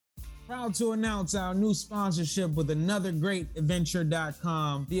Proud to announce our new sponsorship with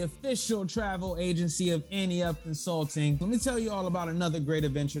AnotherGreatAdventure.com, the official travel agency of Ante Up Consulting. Let me tell you all about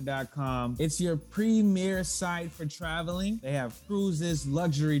AnotherGreatAdventure.com. It's your premier site for traveling. They have cruises,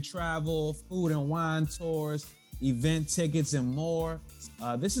 luxury travel, food and wine tours, event tickets, and more.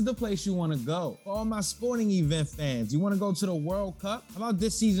 This is the place you want to go. For all my sporting event fans, you want to go to the World Cup? How about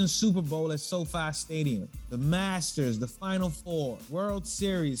this season's Super Bowl at SoFi Stadium? The Masters, the Final Four, World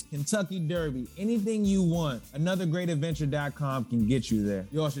Series, Kentucky Derby, anything you want, AnotherGreatAdventure.com can get you there.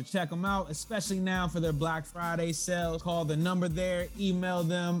 You all should check them out, especially now for their Black Friday sales. Call the number there, email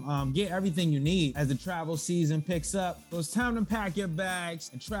them, get everything you need as the travel season picks up. So it's time to pack your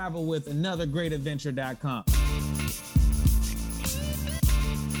bags and travel with AnotherGreatAdventure.com.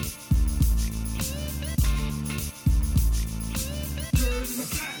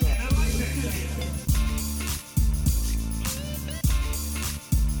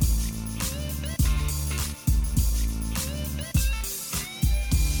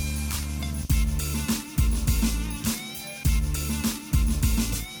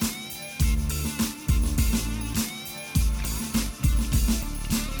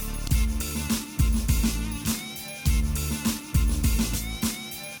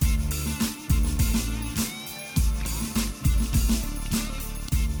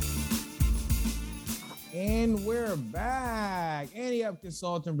 And we're back. Ante Up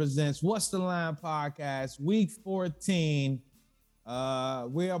Consulting presents What's the Line podcast, week 14. We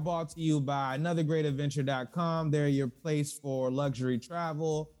are brought to you by AnotherGreatAdventure.com. They're your place for luxury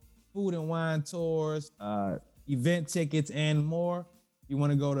travel, food and wine tours, event tickets, and more. If you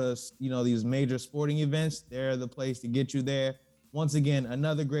want to go to, these major sporting events, they're the place to get you there. Once again,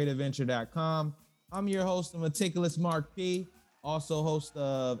 AnotherGreatAdventure.com. I'm your host, the meticulous Mark P., also host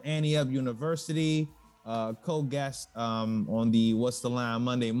of Ante Up University, co-guest on the What's the Line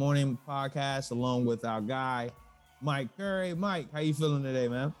Monday morning podcast, along with our guy, Mike Curry. Mike, how you feeling today,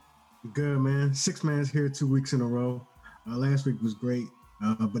 man? Good, man. 6 man's here 2 weeks in a row. Last week was great,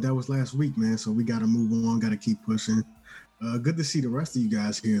 but that was last week, man, so we got to move on, got to keep pushing. Good to see the rest of you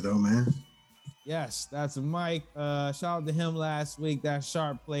guys here, though, man. Yes, that's Mike. Shout out to him last week. That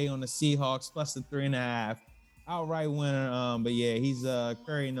sharp play on the Seahawks, plus the 3.5. Outright winner. But yeah, he's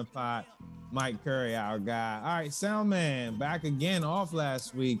Curry in the pot. Mike Curry, our guy. All right, Soundman, back again off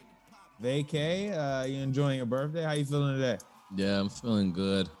last week. Vacay, you enjoying your birthday? How you feeling today? Yeah, I'm feeling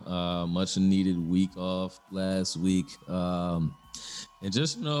good. Much needed week off last week. And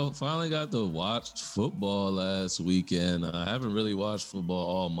just, finally got to watch football last weekend. I haven't really watched football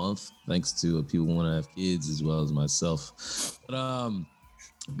all month, thanks to people who want to have kids as well as myself. But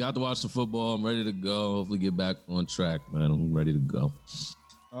got to watch some football. I'm ready to go. Hopefully get back on track, man. I'm ready to go.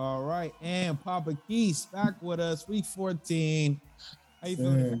 All right, and Papa Keith back with us, week 14. How you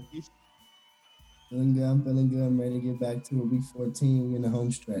feeling? Feeling good. I'm feeling good. I'm ready to get back to it. Week 14 in the home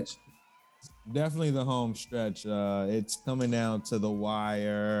stretch. Definitely the home stretch. It's coming down to the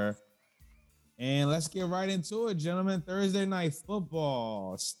wire. And let's get right into it, gentlemen. Thursday night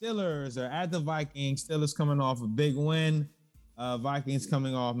football. Steelers are at the Vikings. Steelers coming off a big win. Vikings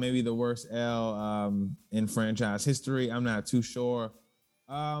coming off maybe the worst L in franchise history. I'm not too sure.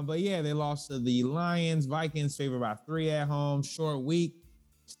 But yeah, they lost to the Lions. Vikings favored by 3 at home. Short week.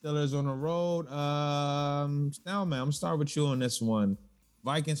 Steelers on the road. Now, man, I'm going to start with you on this one.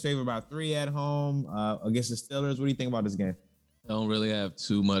 Vikings favored by 3 at home against the Steelers. What do you think about this game? I don't really have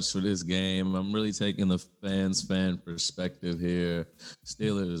too much for this game. I'm really taking the fan perspective here.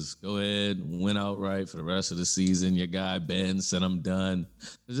 Steelers, go ahead, win outright for the rest of the season. Your guy, Ben, said I'm done.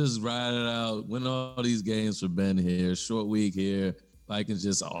 Just ride it out. Win all these games for Ben here. Short week here. Vikings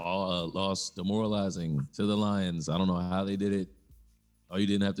just lost, demoralizing to the Lions. I don't know how they did it. All you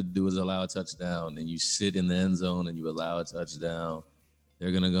didn't have to do was allow a touchdown, and you sit in the end zone and you allow a touchdown.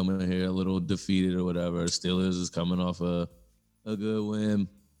 They're going to come in here a little defeated or whatever. Steelers is coming off a good win.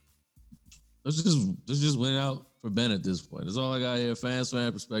 Let's just win out for Ben at this point. That's all I got here. Fan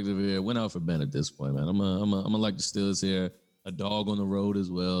perspective here. Win out for Ben at this point, man. I'm gonna like the Steelers here. A dog on the road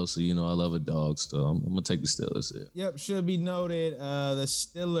as well, so I love a dog, so I'm gonna take the Steelers here. Yep, should be noted. The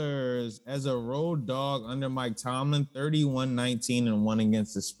Steelers as a road dog under Mike Tomlin, 31-19 and 1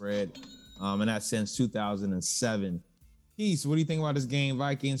 against the spread, and that's since 2007. Keith, what do you think about this game?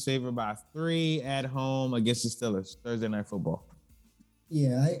 Vikings favored by 3 at home against the Steelers. Thursday night football.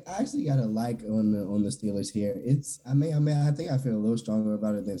 Yeah, I actually got a like on the Steelers here. I think I feel a little stronger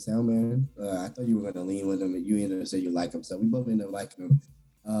about it than Soundman. I thought you were going to lean with them, and you ended up saying you like them, so we both ended up liking them.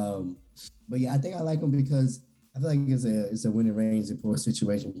 But yeah, I think I like them because I feel like it's a winning range and poor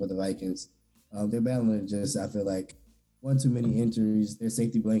situation for the Vikings. They're battling I feel like one too many injuries. Their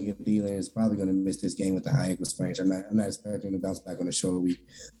safety blanket Thielen is probably going to miss this game with the high ankle sprain. I'm not expecting to bounce back on a short week.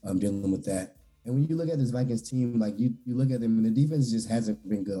 Dealing with that. And when you look at this Vikings team, like you look at them, and the defense just hasn't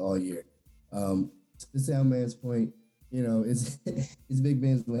been good all year. To the Soundman's point, it's it's Big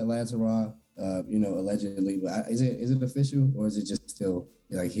Ben's last hurrah. Allegedly, but is it official or is it just still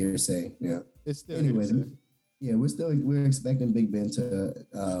like hearsay? Yeah. It's still. Anyways, yeah, we're expecting Big Ben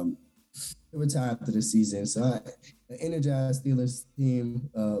to retire after the season. So an energized Steelers team,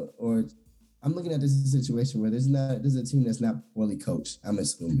 or I'm looking at this situation where there's a team that's not poorly coached. I'm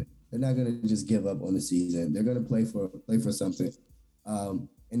assuming they're not going to just give up on the season. They're going to play for something. And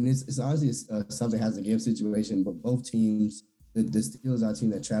it's honestly something has to give situation. But both teams, the Steelers are a team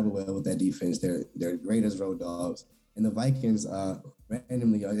that travel well with that defense. They're great as road dogs, and the Vikings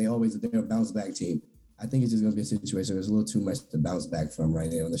randomly they're a bounce back team. I think it's just going to be a situation. There's a little too much to bounce back from right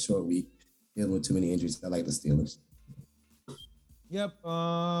there on the short week, dealing with too many injuries. I like the Steelers. Yep.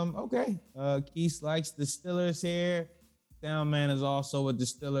 Okay. Keith likes the Steelers here. Soundman is also with the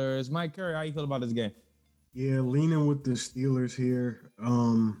Steelers. Mike Curry, how you feel about this game? Yeah, leaning with the Steelers here.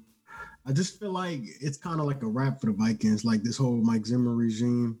 I just feel like it's kind of like a wrap for the Vikings, like this whole Mike Zimmer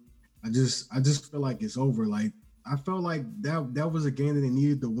regime. I just feel like it's over. Like I felt like that was a game that they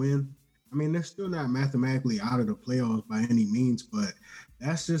needed to win. I mean, they're still not mathematically out of the playoffs by any means, but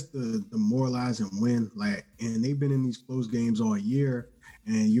that's just the demoralizing win. Like, and they've been in these close games all year,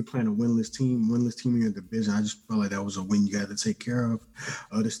 and you're playing a winless team in your division. I just felt like that was a win you got to take care of.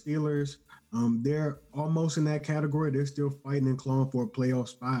 The Steelers, they're almost in that category. They're still fighting and clawing for a playoff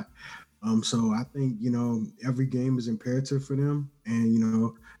spot. So I think, every game is imperative for them.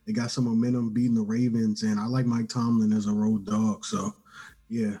 And, they got some momentum beating the Ravens. And I like Mike Tomlin as a road dog. So,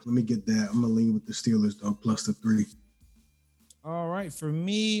 yeah, let me get that. I'm going to lean with the Steelers, though, plus the 3. All right. For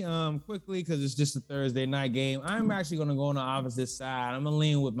me, quickly, because it's just a Thursday night game, I'm actually going to go on the opposite side. I'm going to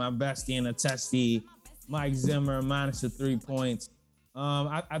lean with my bestie and a testy, Mike Zimmer, minus the 3 points.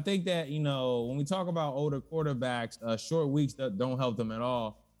 I think that, when we talk about older quarterbacks, short weeks don't help them at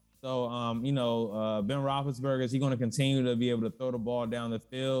all. So, Ben Roethlisberger, is he going to continue to be able to throw the ball down the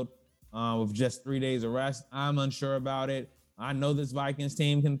field with just 3 days of rest? I'm unsure about it. I know this Vikings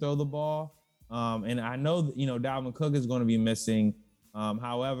team can throw the ball. And I know that, Dalvin Cook is going to be missing.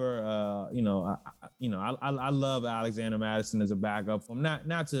 However, I love Alexander Madison as a backup for him.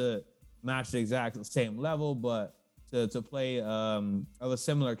 Not to match the exact same level, but to play of a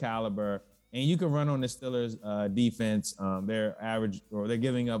similar caliber. And you can run on the Steelers defense. They're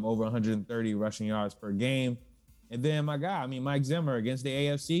giving up over 130 rushing yards per game. And then Mike Zimmer against the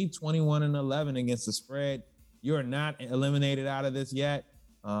AFC, 21-11 against the spread. You're not eliminated out of this yet.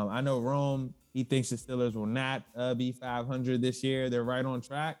 I know Rome, he thinks the Steelers will not be 500 this year. They're right on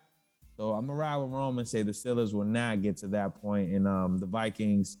track. So I'm going to ride with Rome and say the Steelers will not get to that point, and the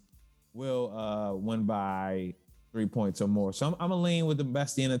Vikings will win by 3 points or more. So I'm going to lean with the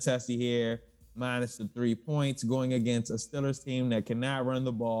bestie and the testy here, minus the 3 points, going against a Steelers team that cannot run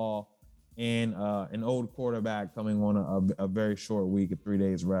the ball and an old quarterback coming on a very short week of 3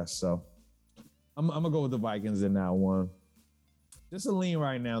 days rest. So I'm going to go with the Vikings in that one. Just a lean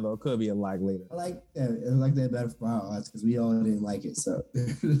right now, though. It could be a like later. I like that. I like that better for our odds because we all didn't like it. So,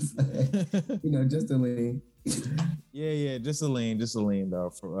 just a lean. Yeah, just a lean, though,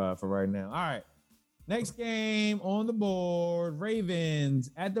 for right now. All right. Next game on the board,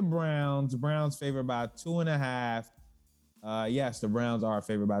 Ravens at the Browns. Browns favored by 2.5. Yes, the Browns are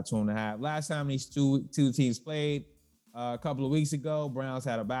favored by 2.5. Last time these two teams played a couple of weeks ago, Browns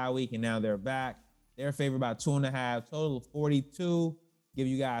had a bye week, and now they're back. They're favored by 2.5, total of 42. Give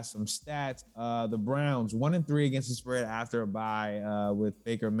you guys some stats. The Browns 1-3 against the spread after a bye with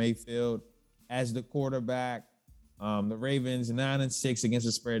Baker Mayfield as the quarterback. The Ravens 9-6 against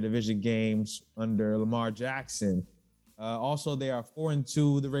the spread division games under Lamar Jackson. Also, they are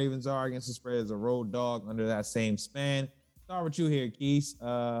 4-2. The Ravens are against the spread as a road dog under that same span. Start with you here, Keith.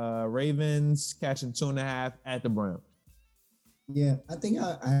 Ravens catching 2.5 at the Browns. Yeah, I think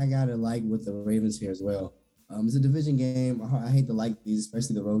I got to like with the Ravens here as well. It's a division game. I hate to like these,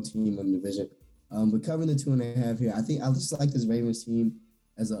 especially the road team in the division. But covering the 2.5 here, I think I just like this Ravens team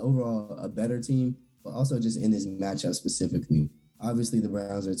as an overall a better team, but also just in this matchup specifically. Obviously, the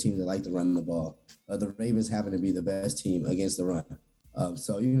Browns are a team that like to run the ball. The Ravens happen to be the best team against the run.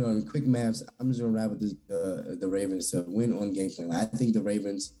 So, in quick maps, I'm just going to ride with the Ravens to win on game plan. I think the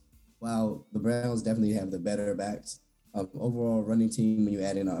Ravens, while the Browns definitely have the better backs, overall running team, when you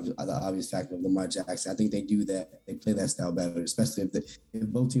add in the obvious factor of Lamar Jackson, I think they do that. They play that style better, especially if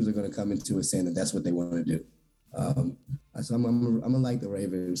both teams are going to come into it saying that that's what they want to do. So I'm going to like the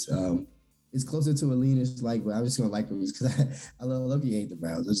Ravens. It's closer to a leanish like, but I'm just gonna like them because I love you hate the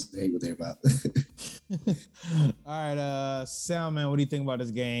Browns. I just hate what they're about. All right, Salman, what do you think about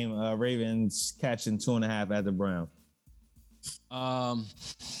this game? Ravens catching 2.5 at the Browns. I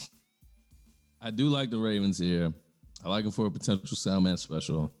do like the Ravens here. I like them for a potential Salman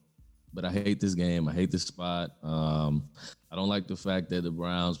special, but I hate this game. I hate this spot. I don't like the fact that the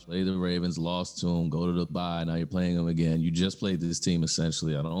Browns played the Ravens, lost to them, go to the bye. Now you're playing them again. You just played this team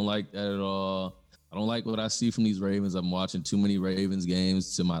essentially. I don't like that at all. I don't like what I see from these Ravens. I'm watching too many Ravens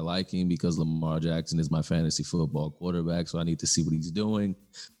games to my liking because Lamar Jackson is my fantasy football quarterback, so I need to see what he's doing.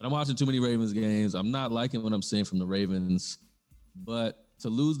 But I'm watching too many Ravens games. I'm not liking what I'm seeing from the Ravens. But to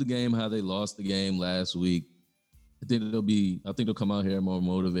lose the game how they lost the game last week, I think they'll come out here more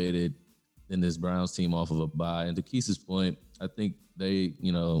motivated than this Browns team off of a bye. And to Keith's point, I think they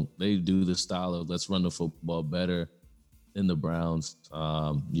do the style of let's run the football better than the Browns.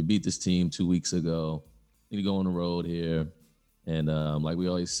 You beat this team 2 weeks ago. You need to go on the road here. And like we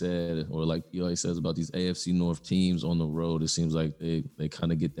always said, or like he always says about these AFC North teams on the road, it seems like they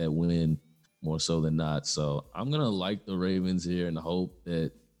kind of get that win more so than not. So I'm going to like the Ravens here and hope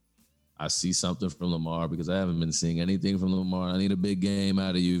that I see something from Lamar because I haven't been seeing anything from Lamar. I need a big game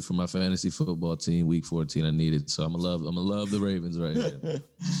out of you for my fantasy football team, week 14. I need it. So I'm gonna love the Ravens right here.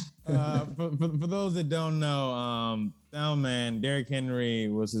 For those that don't know, Salman, Derrick Henry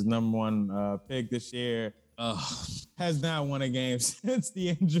was his number one pick this year. Has not won a game since the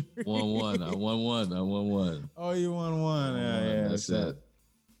injury. I won one. Oh, you won one. Yeah. That's it.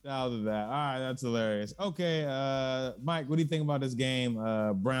 Shout out to that. All right, that's hilarious. Okay, Mike, what do you think about this game?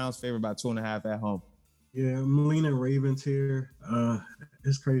 Browns favored by 2.5 at home. Yeah, I'm leaning Ravens here.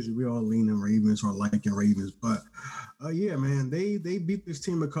 It's crazy. We all leaning Ravens or liking Ravens. But, yeah, man, they beat this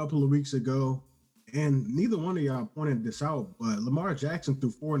team a couple of weeks ago. And neither one of y'all pointed this out, but Lamar Jackson threw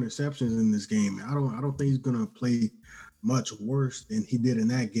 4 interceptions in this game. I don't think he's going to play much worse than he did in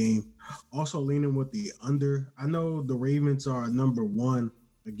that game. Also leaning with the under. I know the Ravens are number 1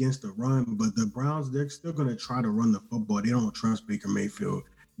 against the run, but the Browns, they're still going to try to run the football. They don't trust Baker Mayfield.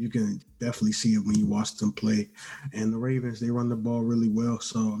 You can definitely see it when you watch them play. And the Ravens, they run the ball really well.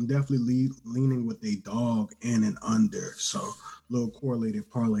 So I'm definitely leaning with a dog and an under. So a little correlated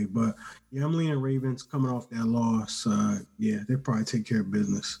parlay. But, yeah, I'm leaning Ravens coming off that loss. Yeah, they probably take care of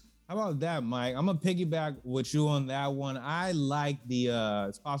business. How about that, Mike? I'm going to piggyback with you on that one. I like the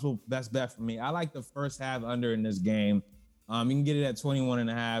it's possible best bet for me. I like the first half under in this game. You can get it at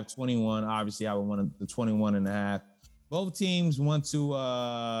 21.5, 21. Obviously, I would want the 21.5. Both teams want to,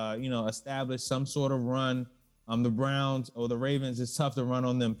 establish some sort of run. The Browns or the Ravens, it's tough to run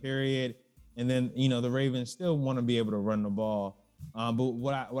on them, period. And then, the Ravens still want to be able to run the ball. But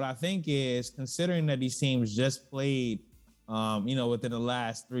what I think is, considering that these teams just played, within the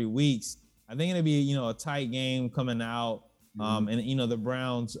last 3 weeks, I think it'll be, a tight game coming out. And the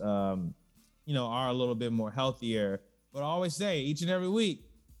Browns, are a little bit more healthier. But I always say each and every week,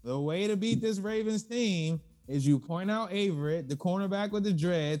 the way to beat this Ravens team is you point out Averett, the cornerback with the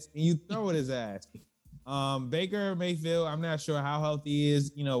dreads, and you throw at his ass. Baker Mayfield, I'm not sure how healthy he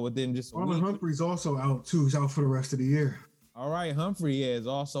is, within just a week. Humphrey's also out, too. He's out for the rest of the year. All right, Humphrey is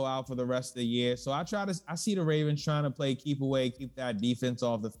also out for the rest of the year. So I see the Ravens trying to play keep away, keep that defense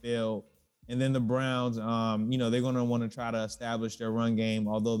off the field. And then the Browns, they're going to want to try to establish their run game,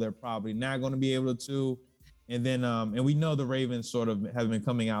 although they're probably not going to be able to. And then, and we know the Ravens sort of have been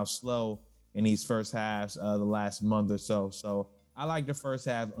coming out slow in these first halves the last month or so. So I like the first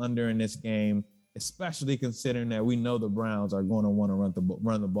half under in this game, especially considering that we know the Browns are going to want to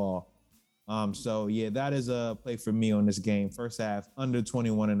run the ball. So, yeah, that is a play for me on this game. First half, under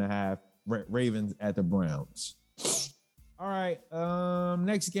 21.5, Ravens at the Browns. All right,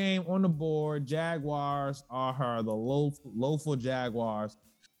 next game on the board, Jaguars are the low-full Jaguars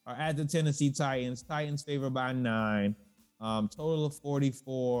are at the Tennessee Titans. Titans favored by 9. Total of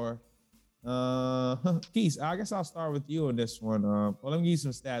 44. Keith, I guess I'll start with you on this one. Let me give you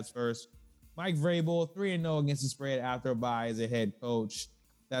some stats first. Mike Vrabel, 3-0 against the spread after a bye as a head coach.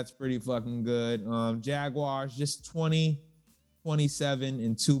 That's pretty fucking good. Jaguars just 20, 27,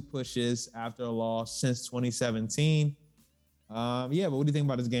 and 2 pushes after a loss since 2017. But what do you think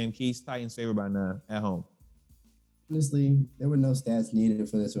about this game, Keith? Titans favored by 9 at home. Honestly, there were no stats needed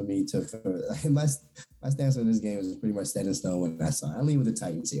for this for me to. My stance on this game is pretty much set in stone when I saw it. I lean with the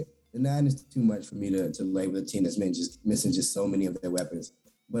Titans here. The 9 is too much for me to label a team that's missing just so many of their weapons.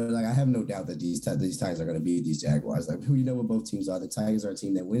 But I have no doubt that these Titans are going to beat these Jaguars. We know what both teams are. The Titans are a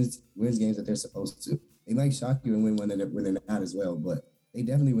team that wins games that they're supposed to. They might shock you and win one that they're not as well, but they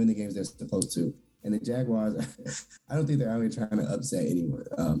definitely win the games they're supposed to. And the Jaguars, I don't think they're really trying to upset anyone.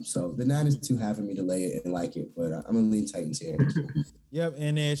 So the 9 is too high for me to lay it and like it, but I'm going to lean Titans here. Yep,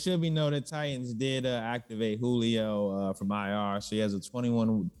 and it should be noted Titans did activate Julio from IR, so he has a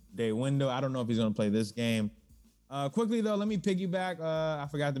 21-day window. I don't know if he's going to play this game. Quickly, though, let me piggyback. I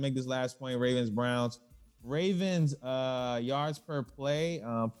forgot to make this last point. Ravens-Browns. Ravens yards per play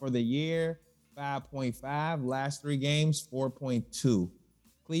for the year, 5.5. Last 3 games, 4.2.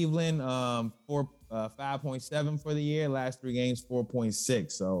 Cleveland, 5.7 for the year. Last 3 games,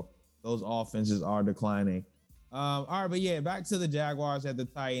 4.6. So those offenses are declining. All right, but yeah, back to the Jaguars at the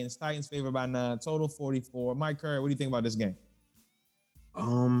Titans. Titans favored by 9, total 44. Mike Curry, what do you think about this game?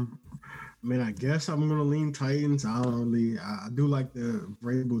 I mean, I guess I'm gonna lean Titans. I do like the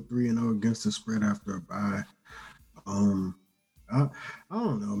Vrabel 3-0 against the spread after a bye. I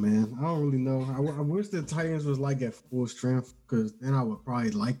don't know, man. I don't really know. I wish the Titans was like at full strength, because then I would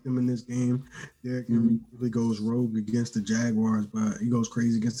probably like them in this game. Derrick Henry really goes rogue against the Jaguars, but he goes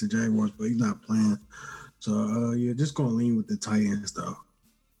crazy against the Jaguars, but he's not playing. So yeah, just gonna lean with the Titans though.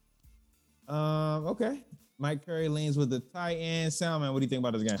 Okay. Mike Curry leans with the Titans. Salman, what do you think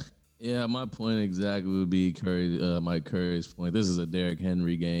about this game? Yeah, my point exactly would be Mike Curry's point. This is a Derrick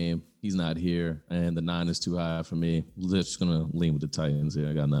Henry game. He's not here, and the 9 is too high for me. Just gonna lean with the Titans here.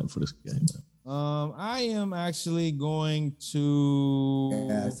 I got nothing for this game. I am actually going to.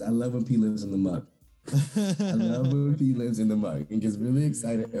 Yes, I love when P lives in the muck. I love when P lives in the muck and gets really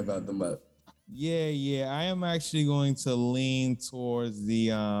excited about the muck. Yeah. I am actually going to lean towards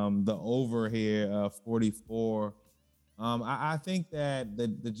the over here, 44. I think that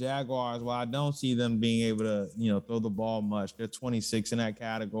the Jaguars, while I don't see them being able to, throw the ball much, they're 26 in that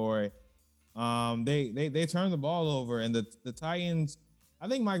category. They turn the ball over, and the Titans, I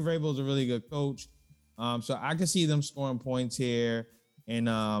think Mike Vrabel is a really good coach. So I can see them scoring points here,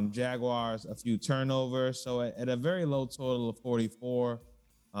 and Jaguars a few turnovers. So at a very low total of 44,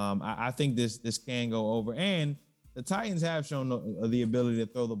 I think this can go over. And the Titans have shown the ability to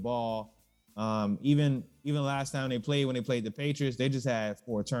throw the ball. Even last time when they played the Patriots, they just had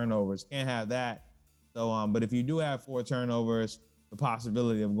 4 turnovers. Can't have that. So, but if you do have 4 turnovers, the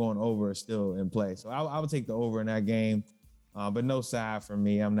possibility of going over is still in play. So I would take the over in that game, but no side for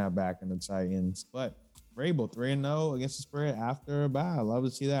me. I'm not backing the Titans. But Vrabel 3-0 against the spread after a bye. I love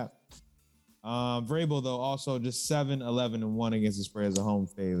to see that. Vrabel, though, also just 7-11-1 against the spread as a home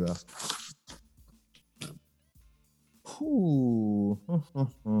favor. Ooh.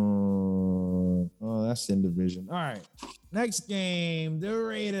 Oh, that's in division. All right. Next game, the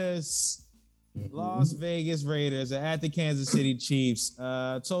Raiders. Las Vegas Raiders are at the Kansas City Chiefs.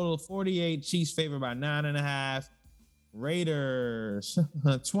 Total 48. Chiefs favored by 9.5. Raiders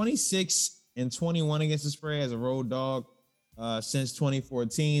 26-21 against the spread as a road dog since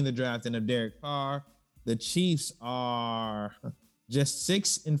 2014. The drafting of Derek Carr. The Chiefs are just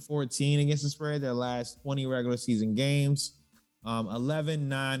 6-14 against the spread their last 20 regular season games.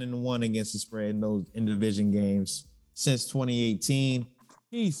 11-9-1 against the spread in division games since 2018.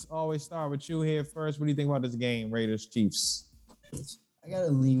 Chiefs, always start with you here first. What do you think about this game, Raiders Chiefs? I gotta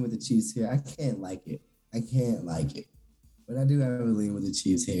lean with the Chiefs here. I can't like it, but I do have to lean with the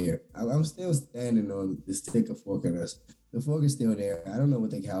Chiefs here. I'm still standing on the stick of fork in us. The fork is still there. I don't know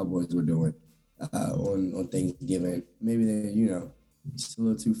what the Cowboys were doing on Thanksgiving. Maybe they're just a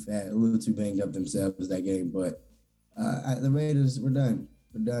little too fat, a little too banged up themselves that game. But the Raiders, we're done.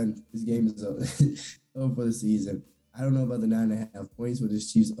 This game is over, over for the season. I don't know about the 9.5 points with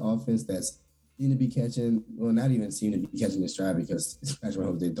this Chiefs offense that's seem to be catching, well, not even seem to be catching the stride, because Patrick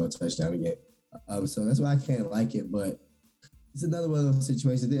Mahomes didn't throw a touchdown again. So that's why I can't like it. But it's another one of those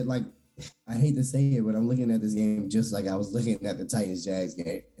situations that, like, I hate to say it, but I'm looking at this game just like I was looking at the Titans-Jags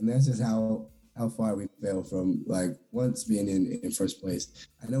game. And that's just how far we fell from, like, once being in first place.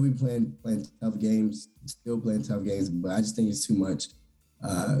 I know we playing tough games, still playing tough games, but I just think it's too much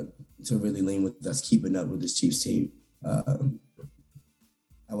to really lean with us keeping up with this Chiefs team. I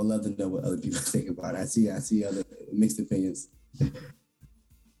would love to know what other people think about it. I see other mixed opinions.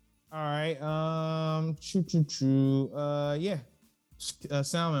 All right. Yeah.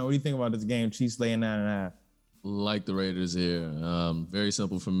 Salman, what do you think about this game? Chiefs laying 9.5. Like the Raiders here. Very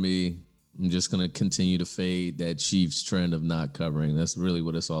simple for me. I'm just going to continue to fade that Chiefs trend of not covering. That's really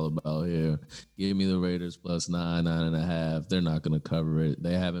what it's all about here. Give me the Raiders plus 9.5. They're not going to cover it.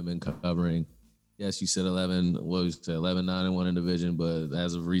 They haven't been covering. Yes, you said 11-9-1 in division, but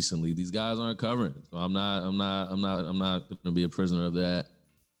as of recently, these guys aren't covering. So I'm not going to be a prisoner of that,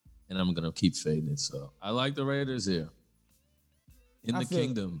 and I'm going to keep fading it. So I like the Raiders here in the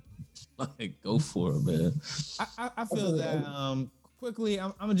kingdom. Like, go for it, man. I feel that quickly,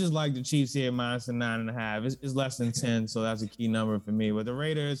 I'm gonna just like the Chiefs here minus the 9.5. It's less than 10, so that's a key number for me. But the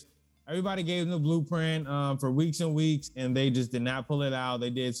Raiders, everybody gave them the blueprint for weeks and weeks, and they just did not pull it out. They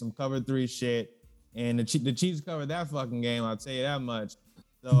did some cover 3 shit, and the Chiefs covered that fucking game. I'll tell you that much.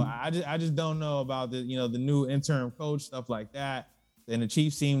 So I just don't know about the new interim coach, stuff like that. And the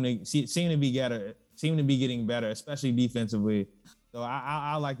Chiefs seem to be getting better, especially defensively. So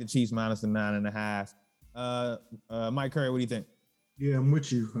I like the Chiefs minus the 9.5. Mike Curry, what do you think? Yeah, I'm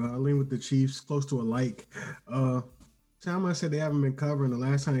with you. I lean with the Chiefs, close to a like. Time I said they haven't been covering. The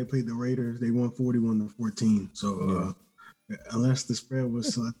last time they played the Raiders, they won 41-14. So unless the spread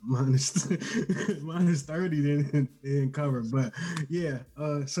was minus 30, they didn't cover. But yeah,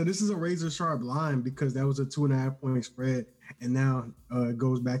 so this is a razor sharp line because that was a 2.5 point spread, and now it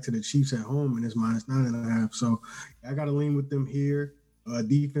goes back to the Chiefs at home and it's minus 9.5. So I got to lean with them here.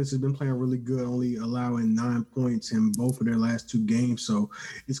 Defense has been playing really good, only allowing 9 points in both of their last 2 games. So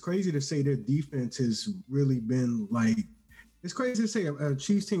it's crazy to say their defense has really been like. It's crazy to say a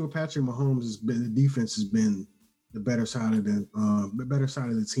Chiefs team with Patrick Mahomes the defense has been the better side of the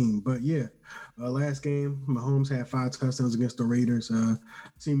team. But yeah, last game Mahomes had 5 touchdowns against the Raiders.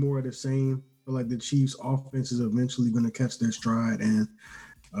 See more of the same. Feel like the Chiefs' offense is eventually going to catch their stride, and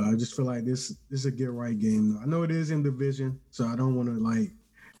I just feel like this is a get right game. I know it is in division, so I don't want to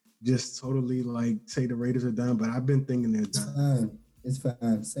just totally say the Raiders are done. But I've been thinking they're done. It's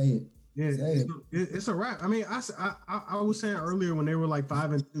fine. Say it. Yeah, it's a wrap. I mean, I was saying earlier when they were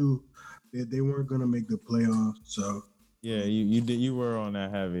 5-2. They weren't gonna make the playoffs, so yeah, you were on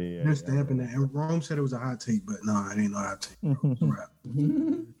that heavy. They're stamping that. And Rome said it was a hot take, but no, it ain't no hot take. It's a wrap.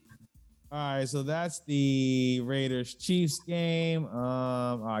 All right, so that's the Raiders Chiefs game.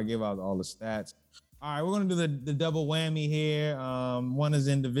 I gave out all the stats. All right, we're gonna do the double whammy here. One is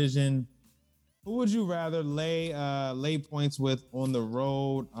in division. Who would you rather lay points with on the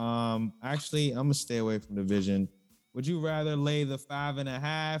road? Actually, I'm gonna stay away from division. Would you rather lay the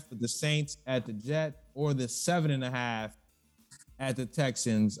 5.5 with the Saints at the Jets or the 7.5 at the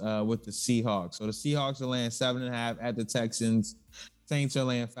Texans with the Seahawks? So the Seahawks are laying 7.5 at the Texans. Saints are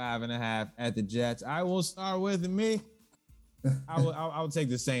laying 5.5 at the Jets. I will start with me. I will take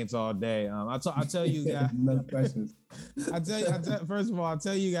the Saints all day. I'll tell you guys. No questions. First of all, I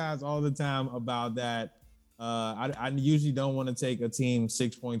tell you guys all the time about that. I usually don't want to take a team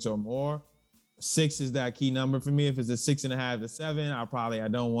 6 points or more. 6 is that key number for me. If it's a 6.5 to 7, I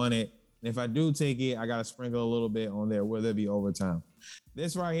don't want it. And if I do take it, I got to sprinkle a little bit on there where there'll be overtime.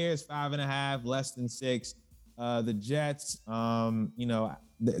 This right here is 5.5, less than 6. The Jets,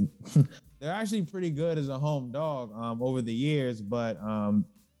 they're actually pretty good as a home dog over the years. But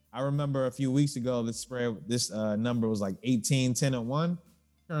I remember a few weeks ago, this number was 18-10-1,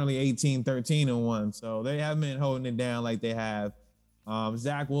 currently 18-13-1. So they haven't been holding it down like they have.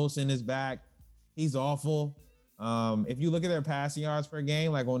 Zach Wilson is back. He's awful. If you look at their passing yards per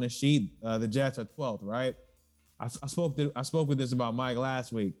game, on the sheet, the Jets are 12th, right? I spoke with this about Mike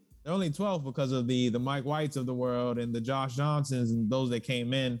last week. They're only 12th because of the Mike Whites of the world and the Josh Johnsons and those that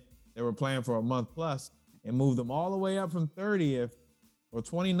came in. They were playing for a month plus and moved them all the way up from 30th or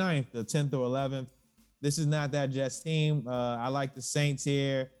 29th to 10th or 11th. This is not that Jets team. I like the Saints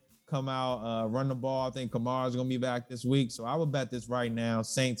here. Come out, run the ball. I think Kamara's going to be back this week. So I would bet this right now.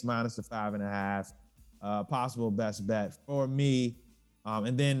 Saints minus the 5.5. Possible best bet for me.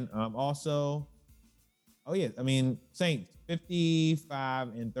 And then also, Saints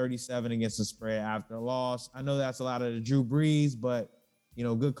 55-37 against the spread after a loss. I know that's a lot of the Drew Brees, but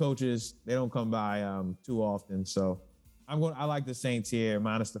good coaches, they don't come by too often. So I like the Saints here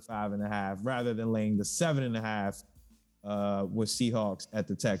minus the 5.5 rather than laying the 7.5 with Seahawks at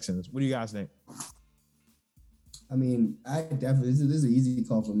the Texans. What do you guys think? I mean, I definitely this is an easy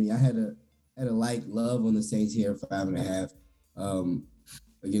call for me. I had a love on the Saints here 5.5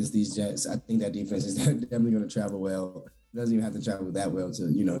 against these Jets. I think that defense is definitely going to travel well. It doesn't even have to travel that well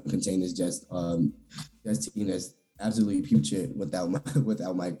to contain this Jets team that's absolutely putrid without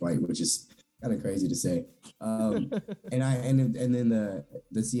Mike White, which is kind of crazy to say. And then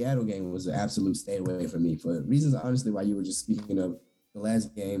the Seattle game was an absolute stay away from me for reasons honestly why you were just speaking of the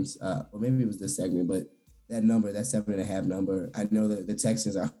last games, or maybe it was this segment, but that number, that 7.5 number, I know that the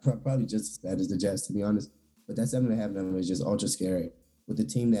Texans are probably just as bad as the Jets, to be honest, but that 7.5 number is just ultra scary with the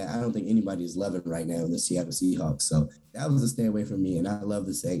team that I don't think anybody is loving right now in the Seattle Seahawks. So that was a stay away from me, and I love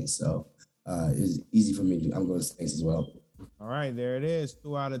the Saints. So it's easy for me. I'm going to Saints as well. All right, there it is.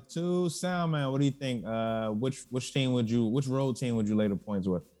 2 out of 2. Soundman, what do you think? Which road team would you lay the points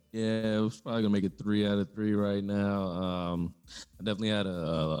with? Yeah, it was probably gonna make it 3 out of 3 right now. I definitely had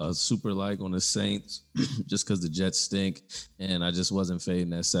a super like on the Saints just because the Jets stink, and I just wasn't fading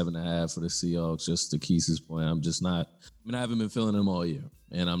that 7.5 for the Seahawks. Just to Keith's point, I'm just not. I mean, I haven't been feeling them all year,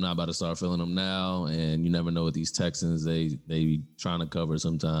 and I'm not about to start feeling them now. And you never know with these Texans; they trying to cover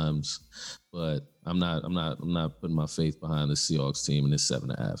sometimes, but I'm not putting my faith behind the Seahawks team in this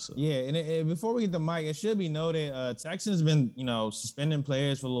 7.5. So. Yeah, and before we get to Mike, it should be noted, Texans been suspending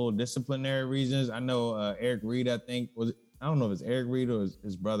players for little disciplinary reasons. I know Eric Reed, I don't know if it's Eric Reed or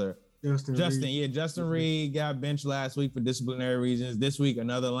his brother. Justin Reed. Yeah, Justin Reed got benched last week for disciplinary reasons. This week,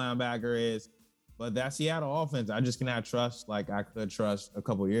 another linebacker is. But that Seattle offense, I just cannot trust like I could trust a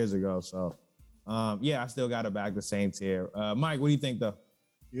couple years ago. So, I still got to back the Saints here. Mike, what do you think, though?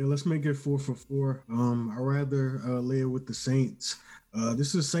 Yeah, let's make it 4 for 4. I'd rather lay it with the Saints.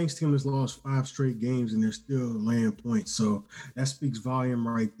 This is a Saints team that's lost 5 straight games, and they're still laying points. So that speaks volume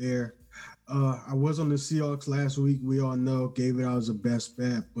right there. I was on the Seahawks last week. We all know, gave it out as a best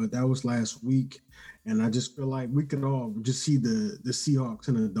bet, but that was last week. And I just feel like we could all just see the Seahawks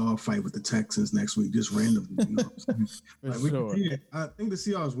in a dogfight with the Texans next week, just randomly. You know what I'm saying? Sure. I think the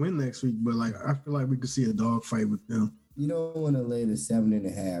Seahawks win next week, but like I feel like we could see a dogfight with them. You don't want to lay the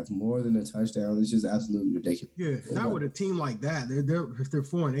 7.5 more than a touchdown. It's just absolutely ridiculous. Yeah, not with a team like that. If they're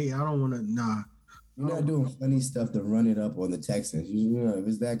 4-8, I don't want to. Nah. You're not doing funny stuff to run it up on the Texans. You know, if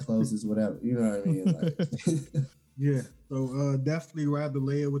it's that close, it's whatever. You know what I mean? Like, yeah. So definitely rather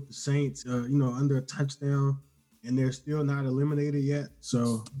lay it with the Saints. Under a touchdown, and they're still not eliminated yet.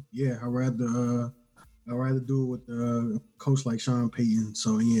 So yeah, I'd rather do it with a coach like Sean Payton.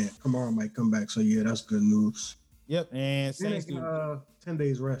 So yeah, Kamara might come back. So yeah, that's good news. Yep, and Saints 10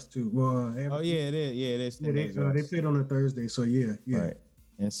 days rest too. Well, it is. Yeah, it is. They played on a Thursday, so yeah. Right.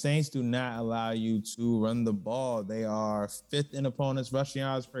 And Saints do not allow you to run the ball. They are 5th in opponents' rushing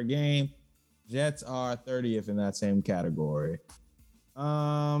yards per game. Jets are 30th in that same category.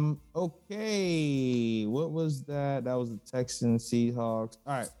 Okay. What was that? That was the Texans, Seahawks.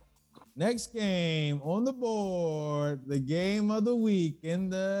 All right. Next game on the board, the game of the week in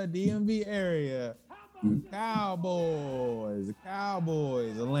the DMV area. Cowboys. The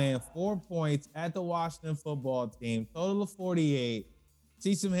Cowboys are laying 4 points at the Washington football team. Total of 48.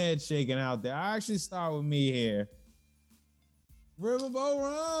 See some heads shaking out there. I actually start with me here. Riverboat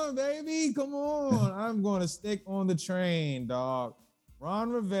Ron, baby. Come on. I'm going to stick on the train, dog. Ron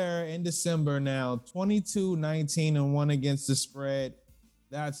Rivera in December now, 22-19-1 against the spread.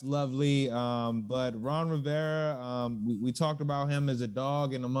 That's lovely. But Ron Rivera, we talked about him as a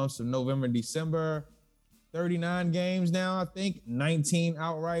dog in the months of November, December. 39 games now, I think. 19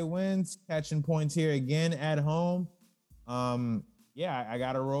 outright wins. Catching points here again at home. I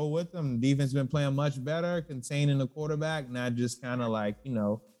got to roll with them. The defense been playing much better, containing the quarterback, not just kind of like,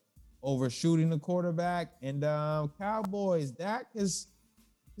 overshooting the quarterback. And Cowboys, Dak he's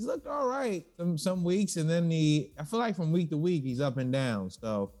looked all right some weeks, and then I feel like from week to week he's up and down.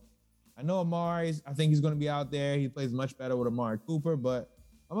 So I know I think he's going to be out there. He plays much better with Amari Cooper, but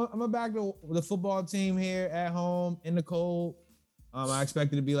I'm gonna back the football team here at home in the cold. I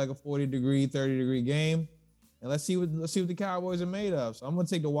expect it to be like a 40-degree, 30-degree game. And let's see what the Cowboys are made of. So I'm gonna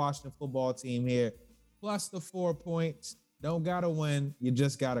take the Washington football team here, plus the 4 points. Don't gotta win, you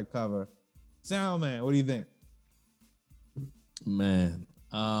just gotta cover. Sound man, what do you think? Man,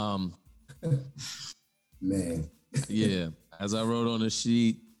 man, yeah. As I wrote on the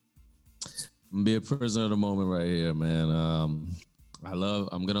sheet, I'm gonna be a prisoner of the moment right here, man.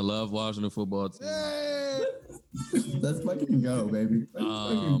 I'm gonna love watching the football team. Hey! Let's fucking go, baby. Let's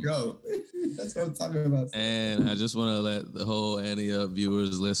fucking go. That's what I'm talking about. And I just want to let the whole Annie Up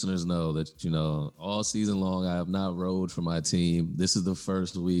viewers, listeners know that, all season long, I have not rode for my team. This is the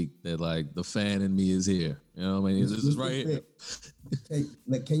first week that, like, the fan in me is here. You know what I mean? This is right here.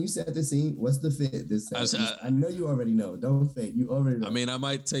 Can you set the scene? What's the fit? I know you already know. Don't fake. You already know. I mean, I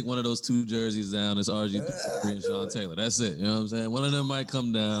might take one of those 2 jerseys down. It's RG3 and Sean Taylor. That's it. You know what I'm saying? One of them might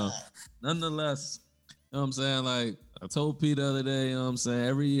come down. Nonetheless, you know what I'm saying? Like, I told Pete the other day, you know what I'm saying?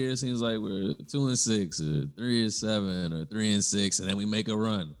 Every year it seems like we're 2-6 or 3-7 or 3-6, and then we make a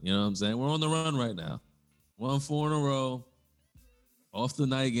run. You know what I'm saying? We're on the run right now. 1-4 in a row. Off the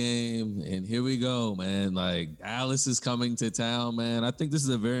night game, and here we go, man. Like, Dallas is coming to town, man. I think this is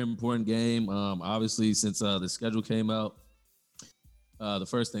a very important game. Obviously, since the schedule came out, the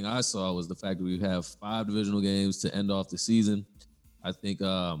first thing I saw was the fact that we have 5 divisional games to end off the season. I think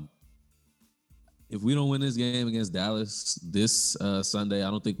if we don't win this game against Dallas this Sunday,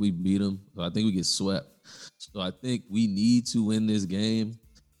 I don't think we beat them. So I think we get swept. So I think we need to win this game.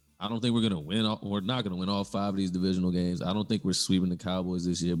 I don't think we're going to win. We're not going to win all 5 of these divisional games. I don't think we're sweeping the Cowboys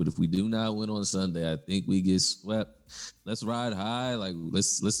this year. But if we do not win on Sunday, I think we get swept. Let's ride high. Like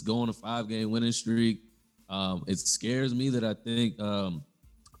let's go on a 5-game winning streak. It scares me that I think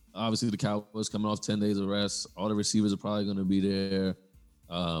obviously the Cowboys coming off 10 days of rest. All the receivers are probably going to be there.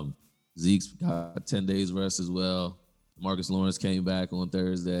 Zeke's got 10 days rest as well. Marcus Lawrence came back on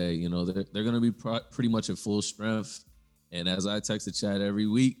Thursday. You know, they're going to be pretty much at full strength. And as I text the chat every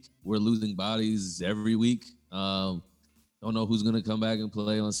week, we're losing bodies every week. Don't know who's going to come back and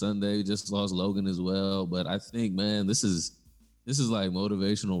play on Sunday. We just lost Logan as well. But I think, man, this is like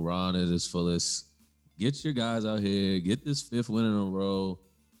motivational Ron at its fullest. Get your guys out here. Get this 5th win in a row.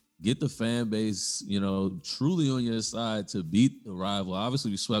 Get the fan base, you know, truly on your side to beat the rival. Obviously,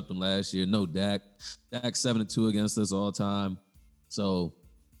 we swept them last year. No Dak. Dak 7-2 against us all time. So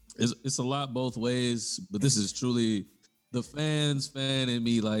it's a lot both ways. But this is truly the fan in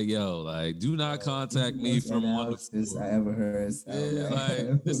me. Like, yo, like, do not contact me from one since I ever heard. Yeah,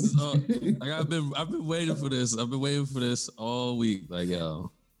 like this is all, like I've been waiting for this. I've been waiting for this all week. Like,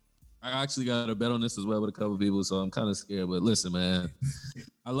 yo. I actually got a bet on this as well with a couple of people, so I'm kind of scared. But listen, man,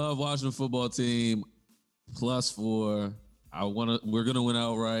 I love watching the football team. +4. We're gonna win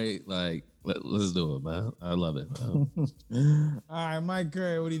outright. Like, let's do it, man. I love it, man. All right, Mike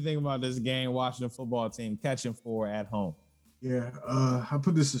Curry, what do you think about this game? Washington football team catching 4 at home. Yeah, I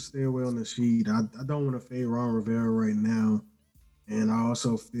put this to stay away on the sheet. I don't want to fade Ron Rivera right now. And I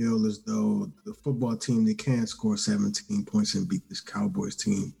also feel as though the football team, they can't score 17 points and beat this Cowboys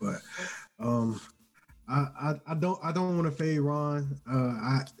team. But I don't want to fade Ron.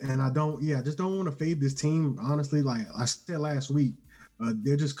 I just don't want to fade this team. Honestly, like I said last week,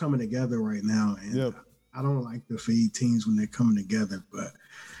 they're just coming together right now. And I don't like to fade teams when they're coming together. But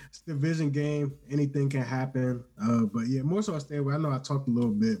it's a division game. Anything can happen. But yeah, more so I stay away. I know I talked a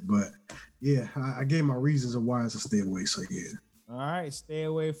little bit, but yeah, I gave my reasons of why I should stay away. So yeah. All right, stay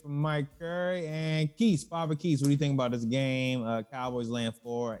away from Mike Curry and Keith. Father Keith, what do you think about this game? Cowboys laying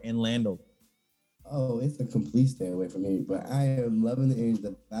 4 in Lando. Oh, it's a complete stay away from me, but I am loving the energy.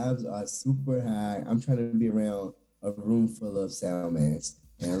 The vibes are super high. I'm trying to be around a room full of sound mans,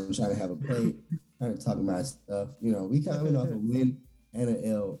 and I'm trying to have a plate, trying to talk about stuff. You know, we coming off a win and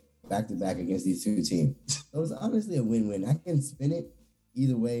an L back-to-back against these 2 teams. So it's honestly a win-win. I can spin it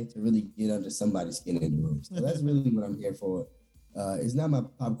either way to really get under somebody's skin in the room. So that's really what I'm here for. It's not my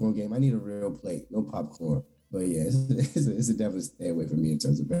popcorn game. I need a real plate, no popcorn. But yeah, it's a definite stay away from me in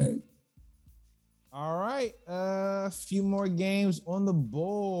terms of betting. All right, a few more games on the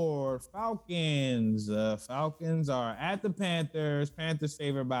board. Falcons. Falcons are at the Panthers. Panthers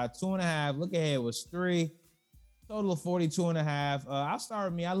favored by 2.5. Look ahead was 3. Total of 42.5. I'll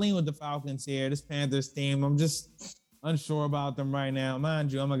start with me. I lean with the Falcons here. This Panthers team, I'm just unsure about them right now.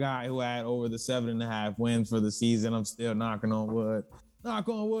 Mind you, I'm a guy who had over the 7.5 wins for the season. I'm still knocking on wood. Knock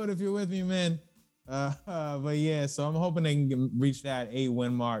on wood if you're with me, man. But yeah, so I'm hoping they can reach that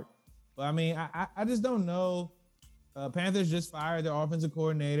 8-win mark. But I mean, I just don't know. Panthers just fired their offensive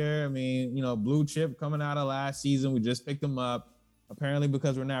coordinator. I mean, you know, blue chip coming out of last season. We just picked him up, apparently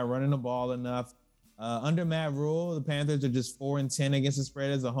because we're not running the ball enough. Under Matt Rule, the Panthers are just 4-10 against the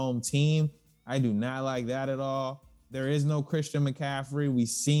spread as a home team. I do not like that at all. There is no Christian McCaffrey. We've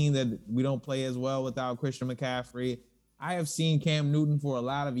seen that we don't play as well without Christian McCaffrey. I have seen Cam Newton for a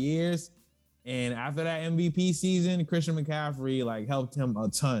lot of years. And after that MVP season, Christian McCaffrey helped him a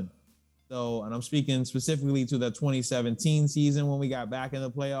ton. So, and I'm speaking specifically to the 2017 season when we got back in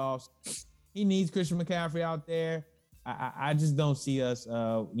the playoffs. He needs Christian McCaffrey out there. I just don't see us,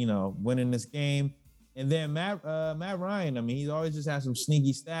 winning this game. And then Matt Ryan, I mean, he's always just had some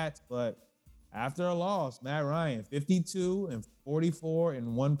sneaky stats, but after a loss, Matt Ryan, 52 and 44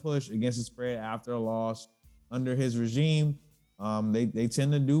 in one push against the spread after a loss under his regime. They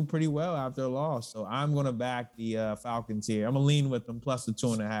tend to do pretty well after a loss. So I'm going to back the Falcons here. I'm going to lean with them plus the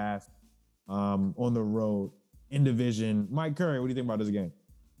 2.5 on the road in division. Mike Curry, what do you think about this game?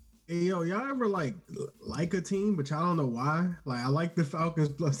 Hey, yo, y'all ever like a team, but y'all don't know why? Like, I like the Falcons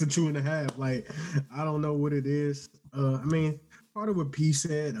plus the 2.5. Like, I don't know what it is. I mean, part of what P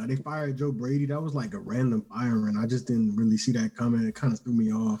said, they fired Joe Brady. That was like a random firing. I just didn't really see that coming. It kind of threw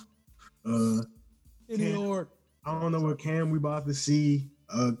me off. Cam, I don't know what Cam we about to see.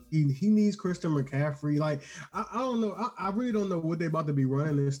 He needs Christian McCaffrey. Like, I don't know. I really don't know what they about to be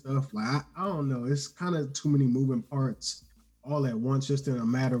running and stuff. Like, I don't know. It's kind of too many moving parts all at once, just in a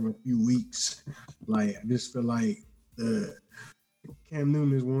matter of a few weeks. Like, I just feel like the Cam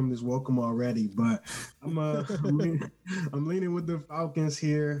Newton is warm this welcome already, but I'm leaning with the Falcons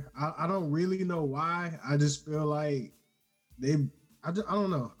here. I don't really know why. I just feel like I don't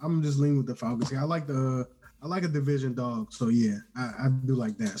know. I'm just leaning with the Falcons here. I like a division dog, so yeah, I do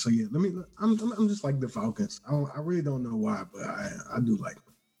like that. So yeah, I'm just like the Falcons. I really don't know why, but I do like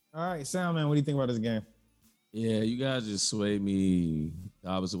them. All right, Soundman, what do you think about this game? Yeah, you guys just swayed me the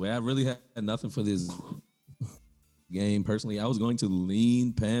opposite way. I really had nothing for this game personally. I was going to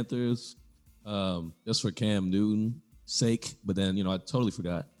lean Panthers just for Cam Newton's sake, but then I totally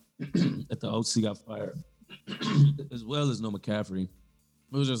forgot that the OC got fired, as well as no McCaffrey.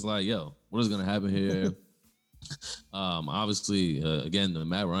 It was just like, yo, what is going to happen here? Obviously, again, the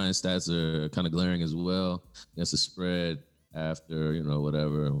Matt Ryan stats are kind of glaring as well against the spread after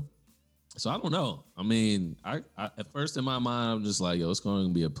whatever. So I don't know. I mean, I at first in my mind, I'm just like, yo, it's going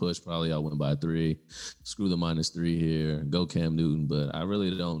to be a push. Probably I'll win by 3. Screw the -3 here. Go Cam Newton. But I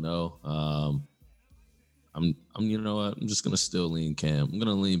really don't know. I'm you know what? I'm just gonna still lean Cam. I'm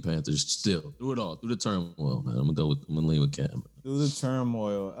gonna lean Panthers still through it all, through the turmoil, man. I'm gonna lean with Cam. Through the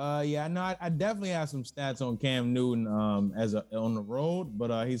turmoil. Yeah, I know. I definitely have some stats on Cam Newton on the road,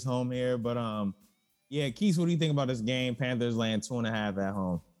 but he's home here. But yeah, Keith, what do you think about this game? Panthers laying 2.5 at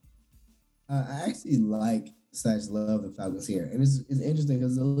home. I actually like / love the Falcons here, and it's interesting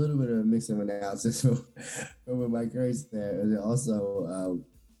because it's a little bit of a mix of analysis from what Mike Curry said, and also.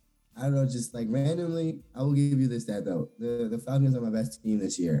 I don't know, just like randomly, I will give you this stat though. The Falcons are my best team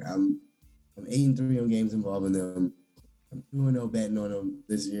this year. I'm 8-3 on games involving them. I'm 2-0 betting on them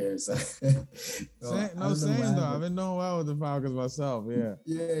this year. So, same though. I've been doing well with the Falcons myself. Yeah.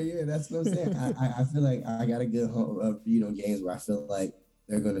 Yeah. That's what I'm saying. I feel like I got a good read on games where I feel like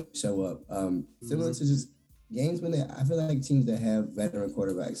they're gonna show up. Similar to just games when I feel like teams that have veteran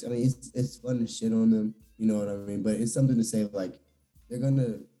quarterbacks. I mean, it's fun to shit on them. You know what I mean? But it's something to say like they're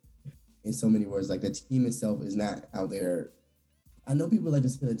gonna. In so many words, like the team itself is not out there. I know people like to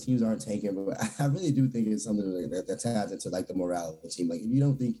say the teams aren't tanking, but I really do think it's something that ties into like the morale of the team. Like if you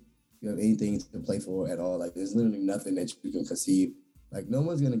don't think you have anything to play for at all, like there's literally nothing that you can conceive. Like no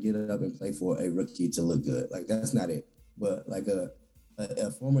one's gonna get up and play for a rookie to look good. Like that's not it. But like a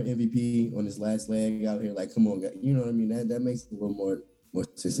former MVP on his last leg out here, like come on, you know what I mean? That makes it a little more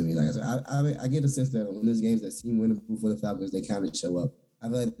sense to me. Like I get a sense that when there's games that seem winnable for the Falcons, they kind of show up. I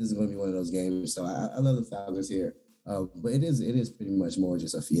feel like this is going to be one of those games. So I love the Falcons here. But it is pretty much more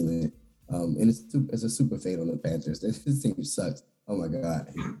just a feeling. And it's a super fade on the Panthers. This team sucks. Oh my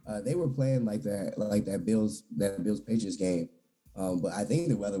God. They were playing like that Bills Patriots game. But I think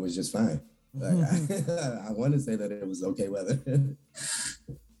the weather was just fine. Like, I want to say that it was okay weather.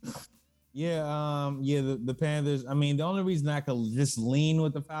 The Panthers. I mean, the only reason I could just lean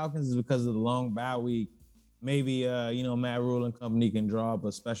with the Falcons is because of the long bye week. Maybe Matt Rule and company can draw up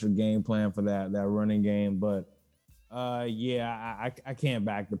a special game plan for that running game, but I can't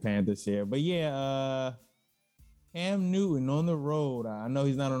back the Panthers here. But Cam Newton on the road. I know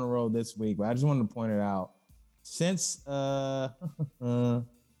he's not on the road this week, but I just wanted to point it out. Since Cam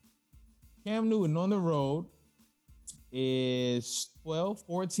Newton on the road is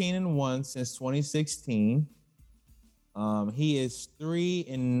 12-14-1 since 2016. He is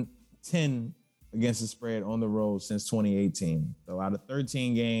 3-10 against the spread on the road since 2018. So out of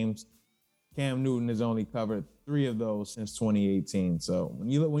 13 games, Cam Newton has only covered 3 of those since 2018. So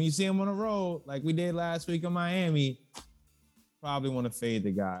when you see him on the road, like we did last week in Miami, probably want to fade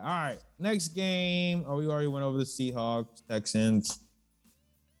the guy. All right, next game. We already went over the Seahawks, Texans.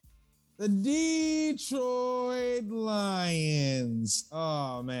 The Detroit Lions.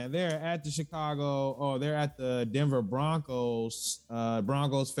 Oh, man. They're at the Denver Broncos.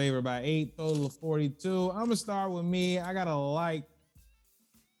 Broncos favored by 8, total of 42. I'm going to start with me. I got a like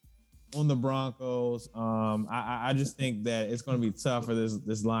on the Broncos. I just think that it's going to be tough for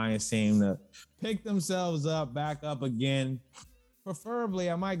this Lions team to pick themselves back up again. Preferably,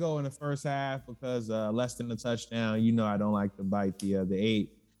 I might go in the first half because less than a touchdown. I don't like to bite the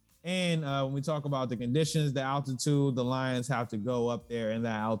 8. And when we talk about the conditions, the altitude, the Lions have to go up there in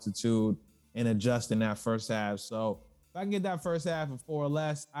that altitude and adjust in that first half. So if I can get that first half of 4 or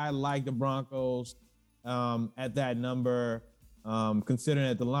less, I like the Broncos at that number. Considering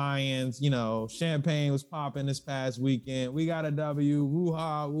that the Lions, champagne was popping this past weekend. We got a W,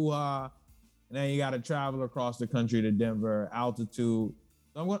 woo-ha, woo-ha. And then you got to travel across the country to Denver, altitude.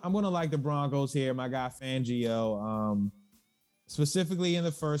 So I'm going to like the Broncos here. My guy Fangio, specifically in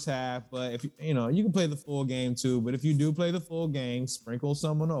the first half, but if you can play the full game too, but if you do play the full game, sprinkle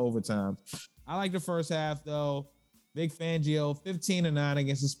some on the overtime. I like the first half though. Big Fangio, 15-9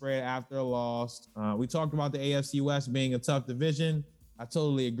 against the spread after a loss. We talked about the AFC West being a tough division. I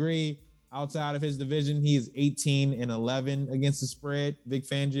totally agree. Outside of his division, he is 18-11 against the spread. Big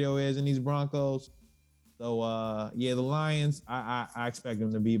Fangio is in these Broncos. So yeah, the Lions, I expect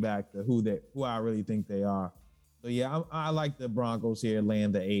them to be back to who I really think they are. So yeah, I like the Broncos here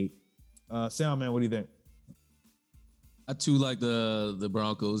laying the 8. Salman, what do you think? I too like the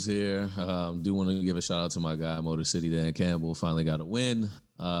Broncos here. Do want to give a shout out to my guy, Motor City Dan Campbell. Finally got a win.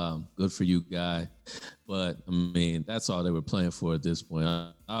 Good for you, guy. But I mean, that's all they were playing for at this point.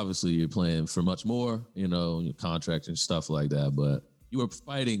 Obviously, you're playing for much more, your contract and stuff like that. But you were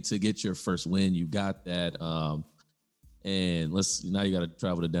fighting to get your first win. You got that. And now you got to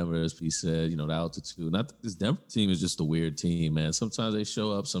travel to Denver, as P said, the altitude. Not this Denver team is just a weird team, man. Sometimes they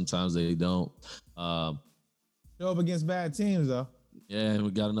show up, sometimes they don't. Show up against bad teams, though. Yeah, and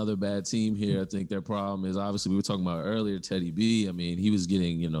we got another bad team here. I think their problem is obviously we were talking about earlier, Teddy B. I mean, he was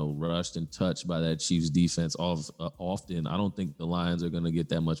getting, rushed and touched by that Chiefs defense often. I don't think the Lions are going to get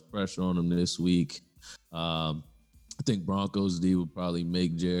that much pressure on them this week. I think Broncos D would probably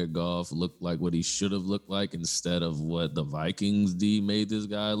make Jared Goff look like what he should have looked like instead of what the Vikings D made this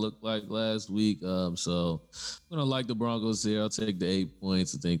guy look like last week. So I'm going to like the Broncos here. I'll take the 8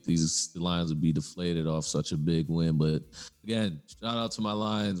 points. I think the Lions would be deflated off such a big win. But again, shout out to my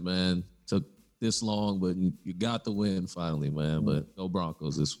Lions, man. Took this long, but you got the win finally, man. But go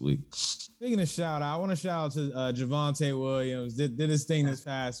Broncos this week. Speaking of shout out, I want to shout out to Javonte Williams. Did his thing this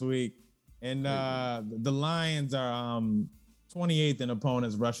past week. And the Lions are 28th in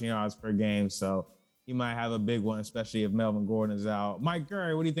opponents' rushing yards per game, so he might have a big one, especially if Melvin Gordon is out. Mike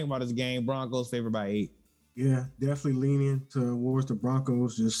Curry, what do you think about this game? Broncos favored by 8. Yeah, definitely leaning towards the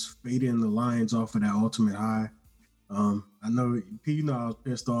Broncos, just fading the Lions off of that ultimate high. I know, I was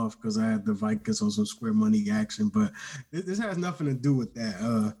pissed off because I had the Vikings on some square money action, but this has nothing to do with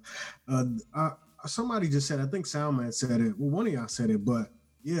that. Somebody just said, I think Salman said it. Well, one of y'all said it, but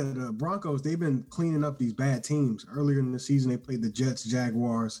yeah, the Broncos, they've been cleaning up these bad teams. Earlier in the season, they played the Jets,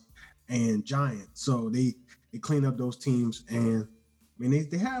 Jaguars, and Giants. So they clean up those teams. And I mean,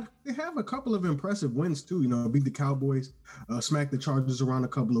 they have a couple of impressive wins too. Beat the Cowboys, smacked the Chargers around a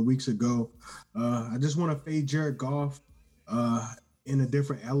couple of weeks ago. I just want to fade Jared Goff in a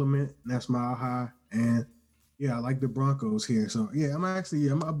different element. And that's mile high. And yeah, I like the Broncos here. So yeah, I'm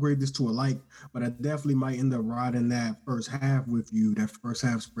gonna upgrade this to a like, but I definitely might end up riding that first half with you, that first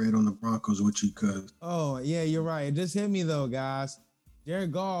half spread on the Broncos with you, cuz. Oh, yeah, you're right. It just hit me though, guys.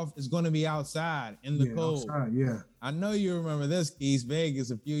 Jared Goff is going to be outside in the cold. Outside, yeah. I know you remember this, Keith, Vegas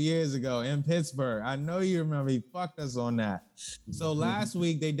a few years ago in Pittsburgh. I know you remember. He fucked us on that. So last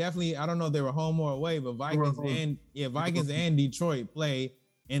week they definitely, I don't know if they were home or away, but Vikings and Detroit play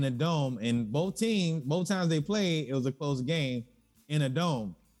in a dome, and both times they played, it was a close game in a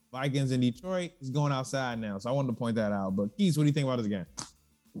dome. Vikings and Detroit is going outside now, so I wanted to point that out. But Keith, what do you think about this game?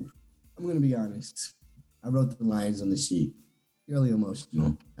 I'm gonna be honest. I wrote the Lions on the sheet. Purely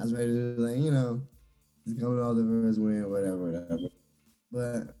emotional. I was ready to it's coming all the first win, whatever.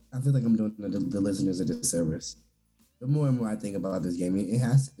 But I feel like I'm doing the listeners a disservice. The more and more I think about this game, it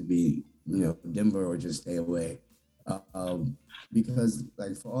has to be Denver or just stay away. Because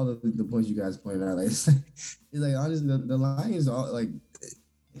for all of the points you guys pointed out, it's honestly the Lions are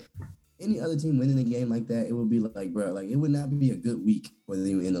any other team winning a game like that, it would be like, bro, it would not be a good week for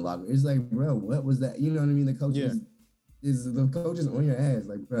them in the locker room. It's like, bro, what was that? You know what I mean? The coaches the coaches on your ass,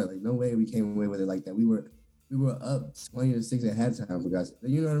 bro, no way we came away with it like that. We were up 20-6 at halftime for guys.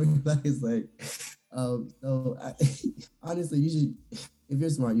 You know what I mean? Honestly, you should. If you're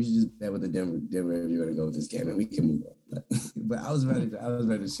smart, you should just bet with the Denver if you're gonna go with this game, and we can move on. But I was ready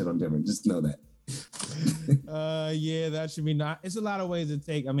to shit on Denver. Just know that. Yeah, that should be not. It's a lot of ways to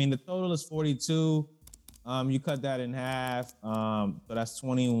take. I mean, the total is 42. You cut that in half. So that's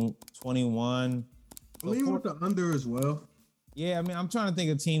 21. Lean with the under as well. Yeah, I mean, I'm trying to think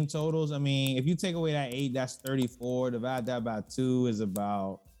of team totals. I mean, if you take away that 8, that's 34. Divide that by 2 is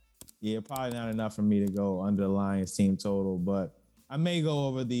about, probably not enough for me to go under the Lions team total. But I may go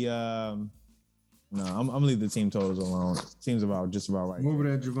over the, I'm gonna leave the team totals alone. Seems just about right. Over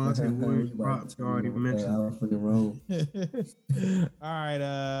that Javonte Williams prop you already mentioned. All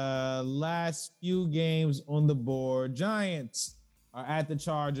right, last few games on the board. Giants are at the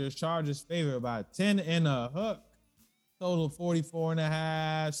Chargers. Chargers favored by 10 and a hook. Total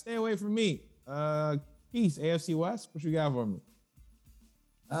 44.5. Stay away from me. Keith, AFC West, what you got for me?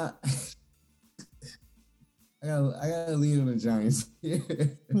 I gotta lean on the Giants.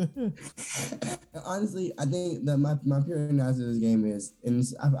 Honestly, I think that my pure analysis of this game is, and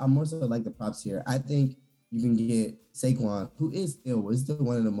I more so like the props here. I think you can get Saquon, who is still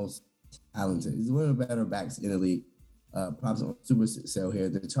one of the most talented. He's one of the better backs in the league. Props on super sale here.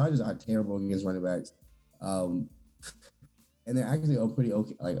 The Chargers are terrible against running backs. and they're actually pretty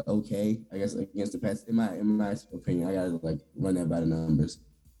okay, I guess, against the pass. In my opinion, I gotta like run that by the numbers.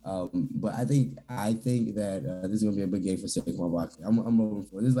 But I think that this is gonna be a big game for Saquon Barkley. I'm moving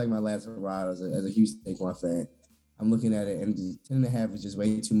for it. This is like my last hurrah as a huge Saquon fan. I'm looking at it, and 10.5 is just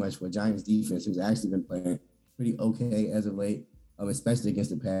way too much for a Giants defense who's actually been playing pretty okay as of late, especially against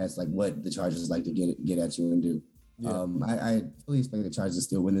the pass, like what the Chargers like to get at you and do. Yeah. I fully expect the Chargers to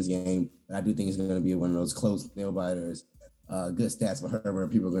still win this game, but I do think it's going to be one of those close nail biters. Good stats for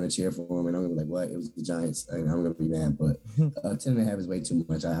Herbert. People are going to cheer for him, and I'm going to be like, what? It was the Giants. And I'm going to be mad, but 10.5 is way too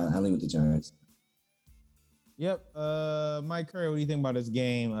much. I lean with the Giants. Yep. Mike Curry, what do you think about this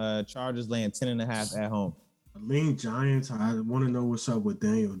game? Chargers laying 10.5 at home. I lean Giants. I want to know what's up with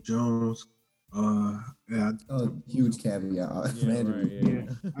Daniel Jones. Yeah. Huge caveat. Yeah.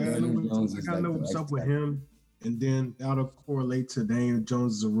 I gotta know what's up with him. And then that'll correlate to Daniel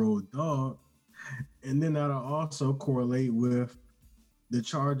Jones as a road dog. And then that'll also correlate with the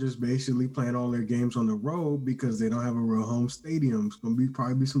Chargers basically playing all their games on the road because they don't have a real home stadium. It's going to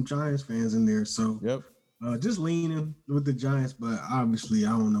probably be some Giants fans in there. So just leaning with the Giants, but obviously I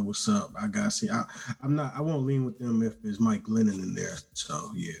don't know what's up. I got to see. I won't lean with them if there's Mike Glennon in there.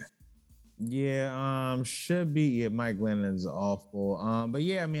 So, yeah. Yeah, should be. Yeah, Mike Glennon is awful. But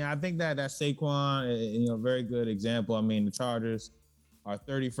yeah, I mean, I think that Saquon, very good example. I mean, the Chargers are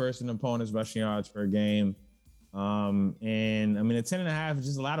 31st in opponents' rushing yards per game. And I mean, the 10.5 is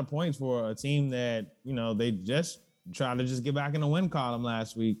just a lot of points for a team that, they just tried to just get back in the win column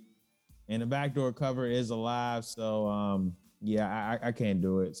last week. And the backdoor cover is alive. So, I can't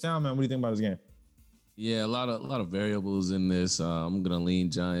do it. Soundman, what do you think about this game? Yeah, a lot of variables in this. I'm gonna lean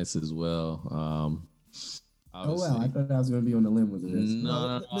Giants as well. I thought I was gonna be on the limb with this.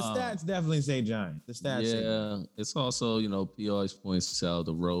 No. The stats definitely say Giants. The stats. Yeah, it's also P always points out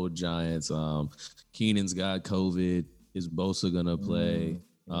the road Giants. Keenan's got COVID. Is Bosa gonna play?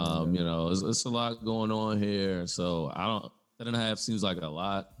 It's a lot going on here. So 10.5 seems like a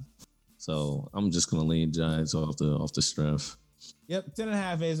lot. So I'm just gonna lean Giants off the strength. Yep,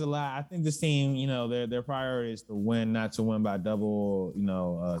 10.5 is a lot. I think this team, their priority is to win, not to win by double,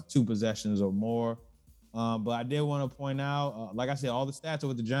 2 possessions or more. But I did want to point out, like I said, all the stats are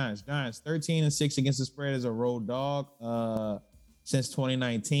with the Giants. Giants 13-6 against the spread as a road dog since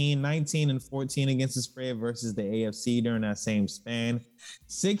 2019. 19-14 against the spread versus the AFC during that same span.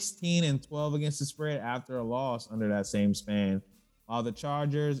 16-12 against the spread after a loss under that same span. While the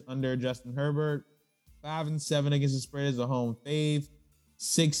Chargers under Justin Herbert, 5-7 against the spread as a home fave,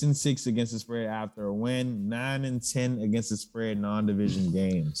 6-6 against the spread after a win, 9-10 against the spread non-division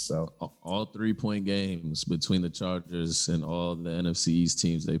games. So all 3-point games between the Chargers and all the NFC East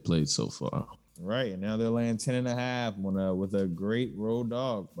teams they played so far. Right, and now they're laying 10.5 with a great road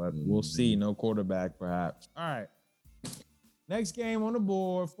dog, but we'll see. No quarterback, perhaps. All right. Next game on the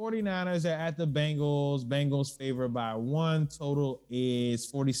board, 49ers are at the Bengals. Bengals favored by 1. Total is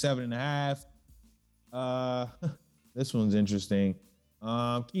 47.5. This one's interesting.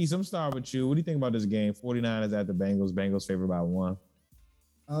 Keith, I'm starting with you. What do you think about this game? 49ers at the Bengals. Bengals favored by 1.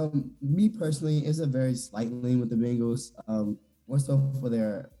 Me personally, it's a very slight lean with the Bengals. More so for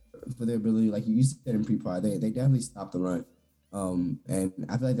their ability, like you said in pre-pod, they definitely stopped the run. And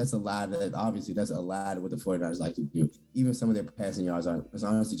I feel like that's a lot of what the 49ers like to do. Even some of their passing yards it's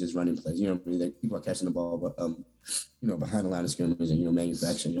honestly just running plays. People are catching the ball, but behind the line of scrimmage and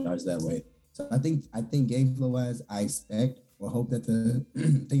manufacturing yards that way. So I think game flow wise, I expect or hope that the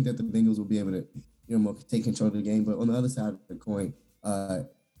Bengals will be able to take control of the game. But on the other side of the coin,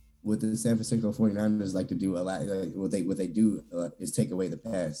 what the San Francisco 49ers like to do a lot, what they do is take away the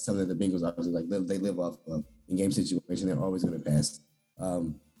pass. Something that the Bengals obviously they live off of. In game situation, they're always going to pass.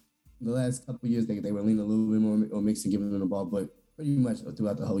 The last couple of years, they were leaning a little bit more on Mixon giving them the ball, but pretty much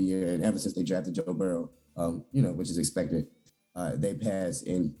throughout the whole year, and ever since they drafted Joe Burrow, which is expected, they pass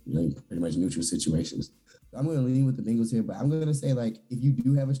in pretty much neutral situations. So I'm going to lean with the Bengals here, but I'm going to say, if you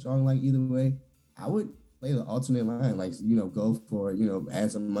do have a strong line either way, I would play the alternate line, go for,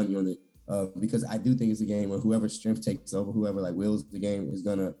 add some money on it, because I do think it's a game where whoever's strength takes over, whoever wills the game is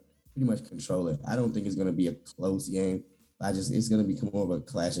going to pretty much control it. I don't think it's going to be a close game. It's going to become more of a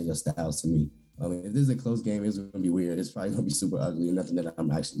clashing of styles to me. If this is a close game, it's going to be weird. It's probably going to be super ugly and nothing that I'm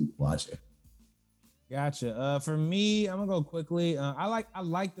actually watching. Gotcha. For me, I'm gonna go quickly. I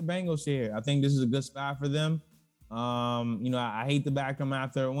like the Bengals here. I think this is a good spot for them. I hate to back them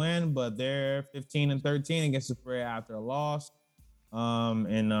after a win, but they're 15-13 against the spread after a loss. We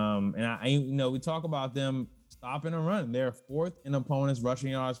talk about them stopping a run. They're 4th in opponents'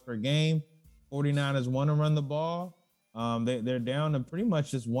 rushing yards per game. 49ers want to run the ball. They're down to pretty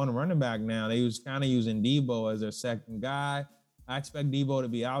much just one running back now. They was kind of using Debo as their second guy. I expect Debo to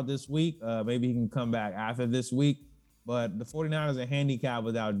be out this week. Maybe he can come back after this week. But the 49ers are handicapped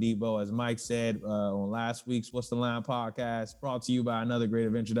without Debo, as Mike said on last week's What's the Line podcast, brought to you by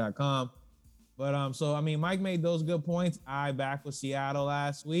anothergreatadventure.com. But Mike made those good points. I back with Seattle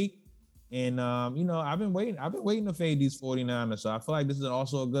last week. And I've been waiting to fade these 49ers. So I feel like this is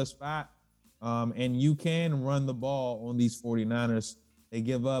also a good spot. And you can run the ball on these 49ers. They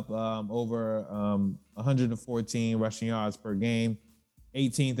give up over 114 rushing yards per game,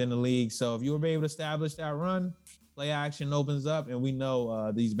 18th in the league. So if you were able to establish that run, play action opens up, and we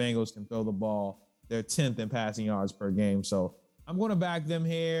know these Bengals can throw the ball. They're 10th in passing yards per game. So I'm going to back them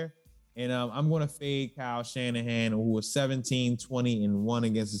here, and I'm going to fade Kyle Shanahan, who was 17-20-1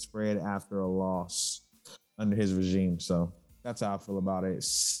 against the spread after a loss under his regime. So that's how I feel about it.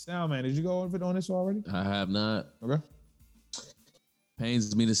 Sal, man, did you go over on this already? I have not. Okay.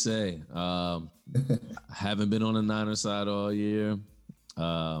 Pains me to say. I haven't been on the Niners side all year.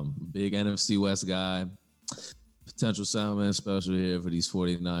 Big NFC West guy. Potential Soundman special here for these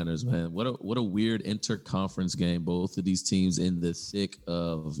 49ers, man. What a weird interconference game. Both of these teams in the thick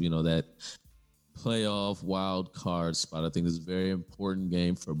of, that playoff wild card spot. I think this is a very important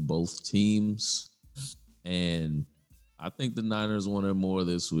game for both teams. And I think the Niners wanted more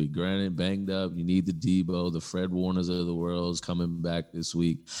this week. Granted, banged up. You need the Debo, the Fred Warners of the world is coming back this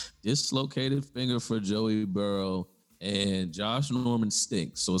week. Dislocated finger for Joey Burrow. And Josh Norman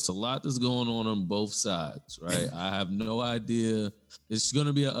stinks. So it's a lot that's going on both sides, right? I have no idea. It's going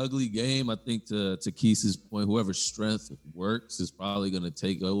to be an ugly game. I think to Keith's point, whoever's strength works is probably going to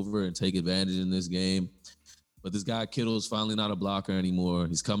take over and take advantage in this game. But this guy Kittle is finally not a blocker anymore.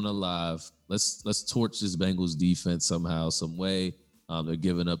 He's coming alive. Let's torch this Bengals defense somehow, some way. They're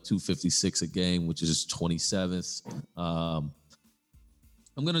giving up 256 a game, which is 27th.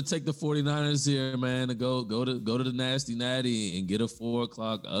 I'm gonna take the 49ers here, man, to go to the Nasty Natty and get a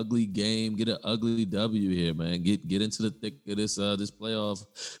 4:00 ugly game, get an ugly W here, man. Get into the thick of this playoff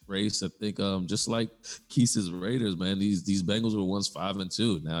race. I think just like Keith's Raiders, man, these Bengals were once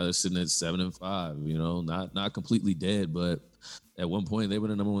 5-2. Now they're sitting at 7-5. Not completely dead, but at one point they were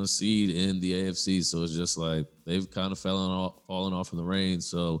the number one seed in the AFC. So it's just like they've kind of fallen off from the reign.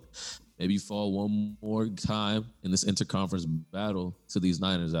 So maybe fall one more time in this interconference battle to these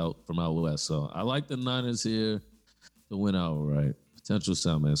Niners out from out west. So I like the Niners here to win outright. Potential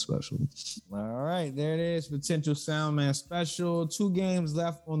Soundman special. All right, there it is. Potential Soundman special. 2 games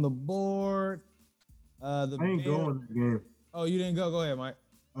left on the board. I ain't going that game. Oh, you didn't go? Go ahead, Mike.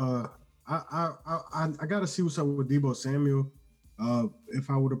 I got to see what's up with Deebo Samuel. If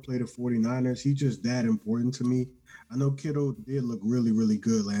I would have played the 49ers, he's just that important to me. I know Kittle did look really, really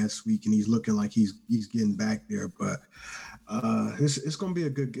good last week, and he's looking like he's getting back there. But it's gonna be a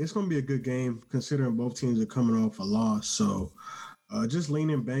good game considering both teams are coming off a loss. So just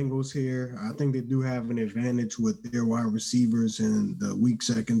leaning Bengals here. I think they do have an advantage with their wide receivers and the weak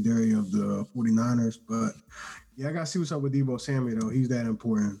secondary of the 49ers. But yeah, I gotta see what's up with Deebo Samuel though. He's that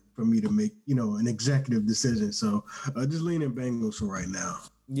important for me to make an executive decision. So just leaning Bengals for right now.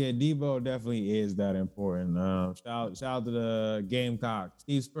 Yeah, Debo definitely is that important. Shout out to the Gamecock,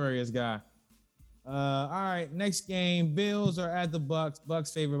 Steve Spurrier's guy. All right, next game. Bills are at the Bucks.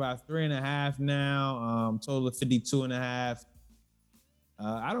 Bucks favored by 3.5 now. Total of 52.5.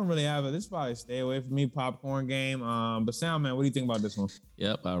 I don't really have it. This is probably stay away from me. Popcorn game. But Soundman, what do you think about this one?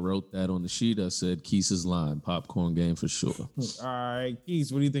 Yep, I wrote that on the sheet. I said Keith's line, popcorn game for sure. All right,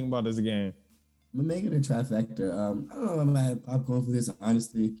 Keith, what do you think about this game? I'm gonna make it a trifecta. I don't know if I'm gonna have popcorn for this,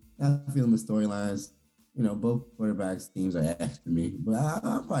 honestly. I'm feeling the storylines. Both quarterbacks teams are after me, but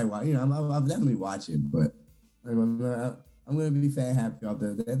I'll probably watch. I'll definitely watch it. But I'm gonna be fan happy out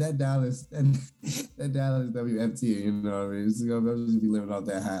there. That Dallas WFT. I'm just be living off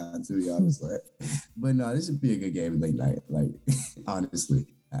that high, to be honest. But no, this should be a good game late night. Honestly,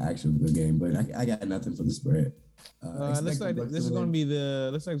 an actual good game. But I got nothing for the spread. Looks like it's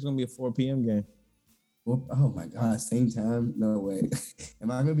gonna be a 4 p.m. game. Oh my God! Same time? No way. Am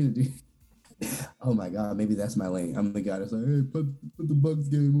I gonna be the dude? Oh my God! Maybe that's my lane. I'm the guy that's like, hey, put the Bucks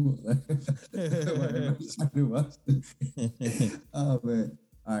game on. Oh man!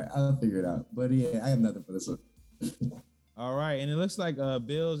 All right, I'll figure it out. But yeah, I have nothing for this one. All right, and it looks like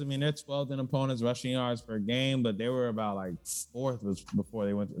Bills. I mean, they're 12th in opponents' rushing yards per game, but they were about 4th before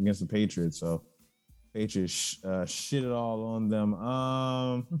they went against the Patriots. So Patriots shit it all on them.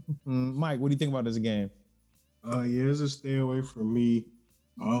 Mike, what do you think about this game? Yeah, it's a stay away from me.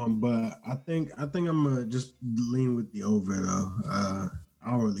 But I think I'm gonna just lean with the over though. I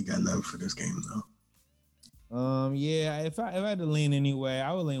don't really got nothing for this game though. Yeah, if I had to lean anyway,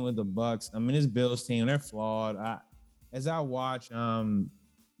 I would lean with the Bucks. I mean, this Bills team, they're flawed. As I watch,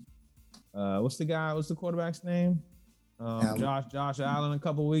 what's the quarterback's name? Josh Allen a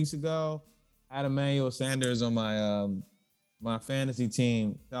couple weeks ago. I had Emmanuel Sanders on my fantasy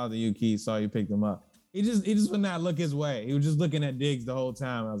team. Shout out to you, Keith. Saw you picked him up. He just would not look his way. He was just looking at Diggs the whole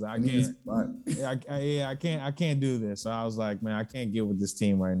time. I was like, I can't do this. So I was like, man, I can't get with this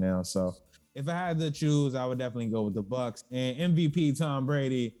team right now. So if I had to choose, I would definitely go with the Bucks. And MVP Tom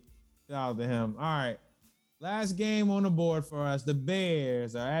Brady, shout out to him. All right. Last game on the board for us. The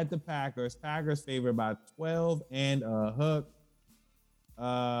Bears are at the Packers. Packers favored by 12 and a hook.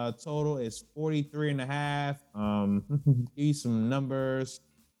 Total is 43.5. Give you some numbers.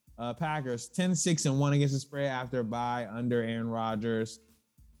 Packers 10-6-1 against the spread after a bye under Aaron Rodgers.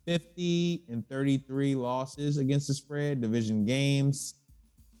 50-33 losses against the spread. Division games.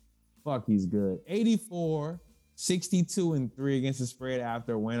 Fuck, he's good. 64-62-3 against the spread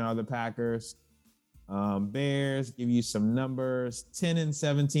after a win on the Packers. Bears give you some numbers.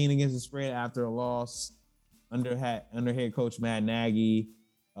 10-17 against the spread after a loss under head coach Matt Nagy.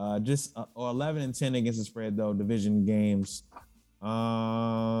 Or 11-10 against the spread though. Division games.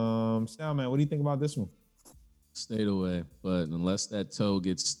 Salman, what do you think about this one? Stayed away, but unless that toe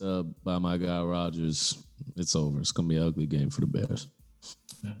gets stubbed by my guy Rodgers, it's over. It's gonna be an ugly game for the Bears.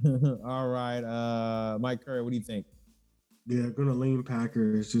 All right, Mike Curry, what do you think? Yeah, gonna lean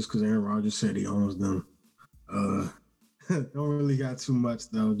Packers just because Aaron Rodgers said he owns them. Don't really got too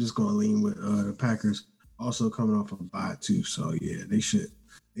much though. Just gonna lean with the Packers. Also coming off a bye too, so yeah, they should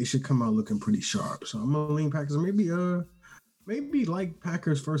come out looking pretty sharp. So I'm gonna lean Packers. Maybe like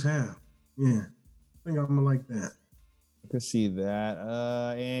Packers first half. Yeah, I think I'm gonna like that. I could see that.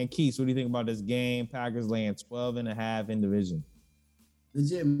 And Keith, what do you think about this game? Packers laying 12.5 in division.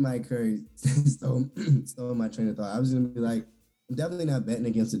 Legit, Mike Curry stole my train of thought. I was gonna be like, I'm definitely not betting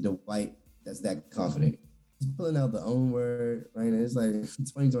against a Dwight that's that confident. He's pulling out the own word, right? And it's like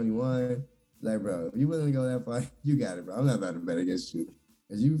 2021. Like, bro, if you willing to go that far, you got it, bro. I'm not about to bet against you.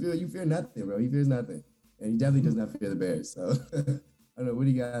 Because you fear nothing, bro. He fears nothing. And he definitely does not fear the Bears. So I don't know what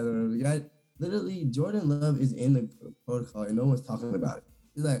he got. Literally, Jordan Love is in the protocol and no one's talking about it.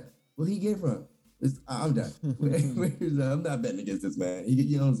 He's like, where he get from? I'm done. I'm not betting against this man.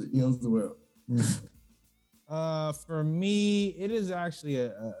 He owns it. He owns the world. For me, it is actually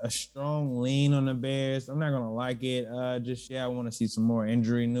a strong lean on the Bears. I'm not gonna like it just yet. I want to see some more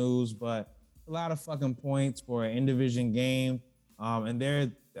injury news, but a lot of fucking points for an in-division game. And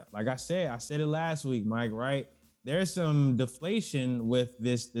there, like I said it last week, Mike, right? There's some deflation with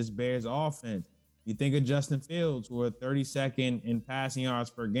this Bears offense. You think of Justin Fields, who are 32nd in passing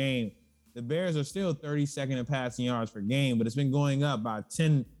yards per game. The Bears are still 32nd in passing yards per game, but it's been going up by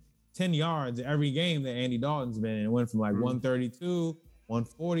 10 yards every game that Andy Dalton's been in. It went from like 132,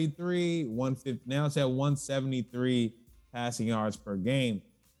 143, 150. Now it's at 173 passing yards per game.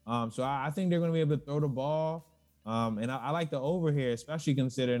 So I think they're going to be able to throw the ball. And I like the over here, especially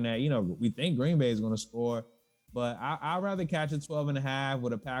considering that, we think Green Bay is going to score. But I'd rather catch a 12.5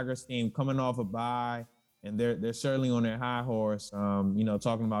 with a Packers team coming off a bye. And they're certainly on their high horse,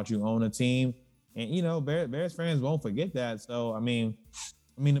 talking about you own a team. And, Bears fans won't forget that. So, I mean,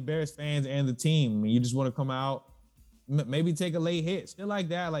 the Bears fans and the team, you just want to come out, maybe take a late hit. Still like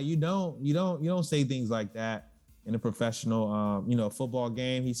that. Like you don't say things like that in a professional, football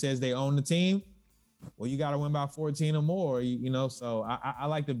game. He says they own the team. Well, you got to win by 14 or more, So I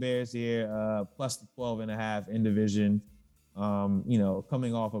like the Bears here, plus the 12.5 in division.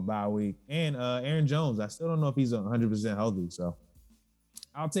 Coming off a bye week. And Aaron Jones, I still don't know if he's 100% healthy. So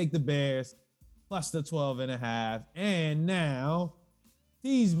I'll take the Bears plus the 12.5. And now,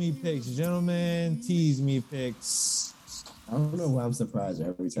 tease me picks, gentlemen. Tease me picks. I don't know why I'm surprised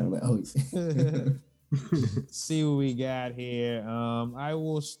every time. Like, oh, see what we got here. I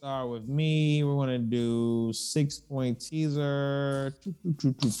will start with me. We're going to do 6-point teaser.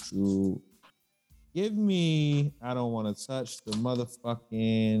 Give me, I don't want to touch the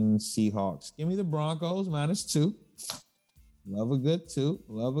motherfucking Seahawks. Give me the Broncos -2. Love a good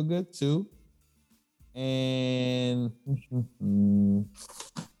two. And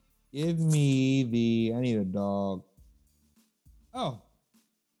give me I need a dog. Oh,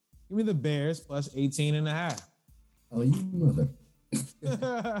 give me the Bears plus 18.5. Oh, you mother.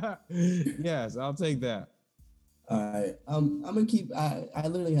 Yes, I'll take that. All right. I'm gonna keep. I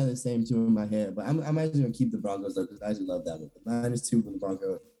literally have the same two in my head, but I'm actually gonna keep the Broncos though because I actually love that one. The -2 for the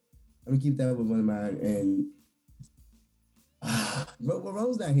Broncos. I'm gonna keep that with one of mine. And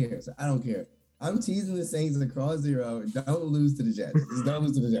Roll's not here, so I don't care. I'm teasing the Saints across zero. Don't lose to the Jets. Just don't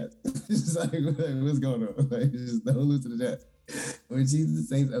lose to the Jets. Just like, what's going on? Like, just don't lose to the Jets. We're teasing the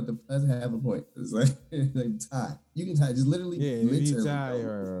Saints up to plus half a point. It's like tie. You can tie. Just literally you tie.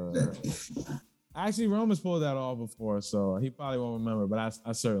 Actually, Roman's pulled that off before, so he probably won't remember, but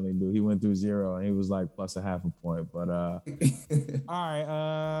I certainly do. He went through zero, and he was like plus a half a point. But all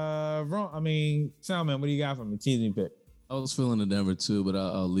right, Salman, what do you got for me? Teasing pick. I was feeling the Denver too, but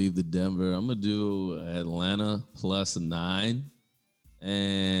I'll leave the Denver. I'm gonna do Atlanta plus 9,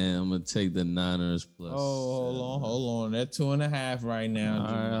 and I'm gonna take the Niners plus. Oh, hold on. They're 2.5 right now. All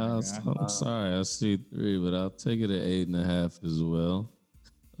right, I'm sorry, I see 3, but I'll take it at 8.5 as well.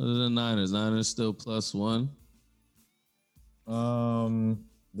 The Niners still plus 1. The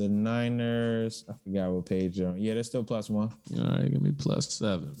Niners, I forgot what page they're on. Yeah, they're still plus 1. All right, give me plus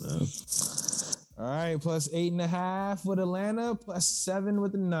 7, man. All right, plus 8.5 with Atlanta, plus 7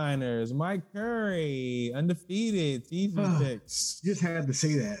 with the Niners. Mike Curry, undefeated, TV picks. Just had to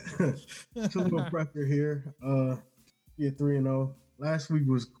say that. It's a little pressure here. 3-0. Last week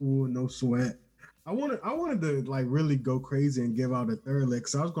was cool, no sweat. I wanted to like really go crazy and give out a third leg,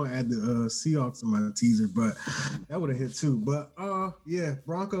 because I was gonna add the Seahawks in my teaser, but that would have hit too. But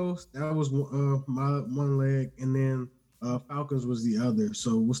Broncos, that was my one leg, and then Falcons was the other.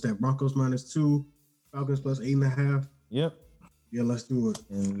 So what's that? Broncos -2, Falcons plus 8.5. Yep. Yeah, let's do it.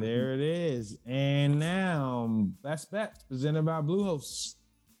 And there it is. And now Best Bets presented by Bluehost.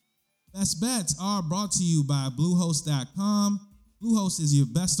 Best Bets are brought to you by Bluehost.com. Bluehost is your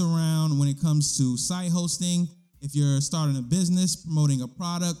best around when it comes to site hosting. If you're starting a business, promoting a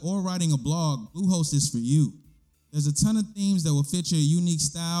product, or writing a blog, Bluehost is for you. There's a ton of themes that will fit your unique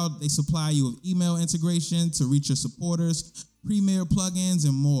style. They supply you with email integration to reach your supporters, premier plugins,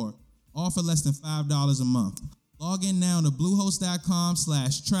 and more, all for less than $5 a month. Log in now to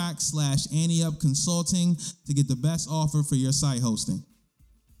bluehost.com/track/AnnieUpConsulting to get the best offer for your site hosting.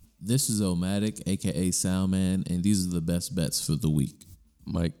 This is Omatic, aka Soundman, and these are the best bets for the week.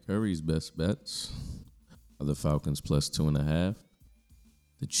 Mike Curry's best bets are the Falcons plus 2.5,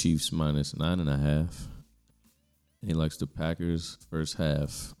 the Chiefs minus 9.5, and he likes the Packers first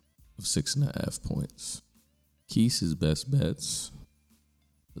half of 6.5 points. Keith's best bets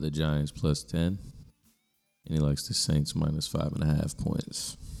are the Giants plus 10, and he likes the Saints minus 5.5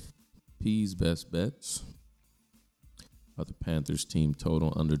 points. P's best bets are the Panthers team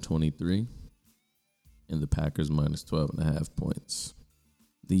total under 23 and the Packers minus 12.5 points.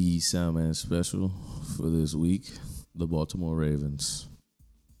 The Soundman special for this week, the Baltimore Ravens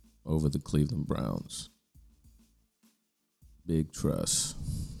over the Cleveland Browns. Big trust.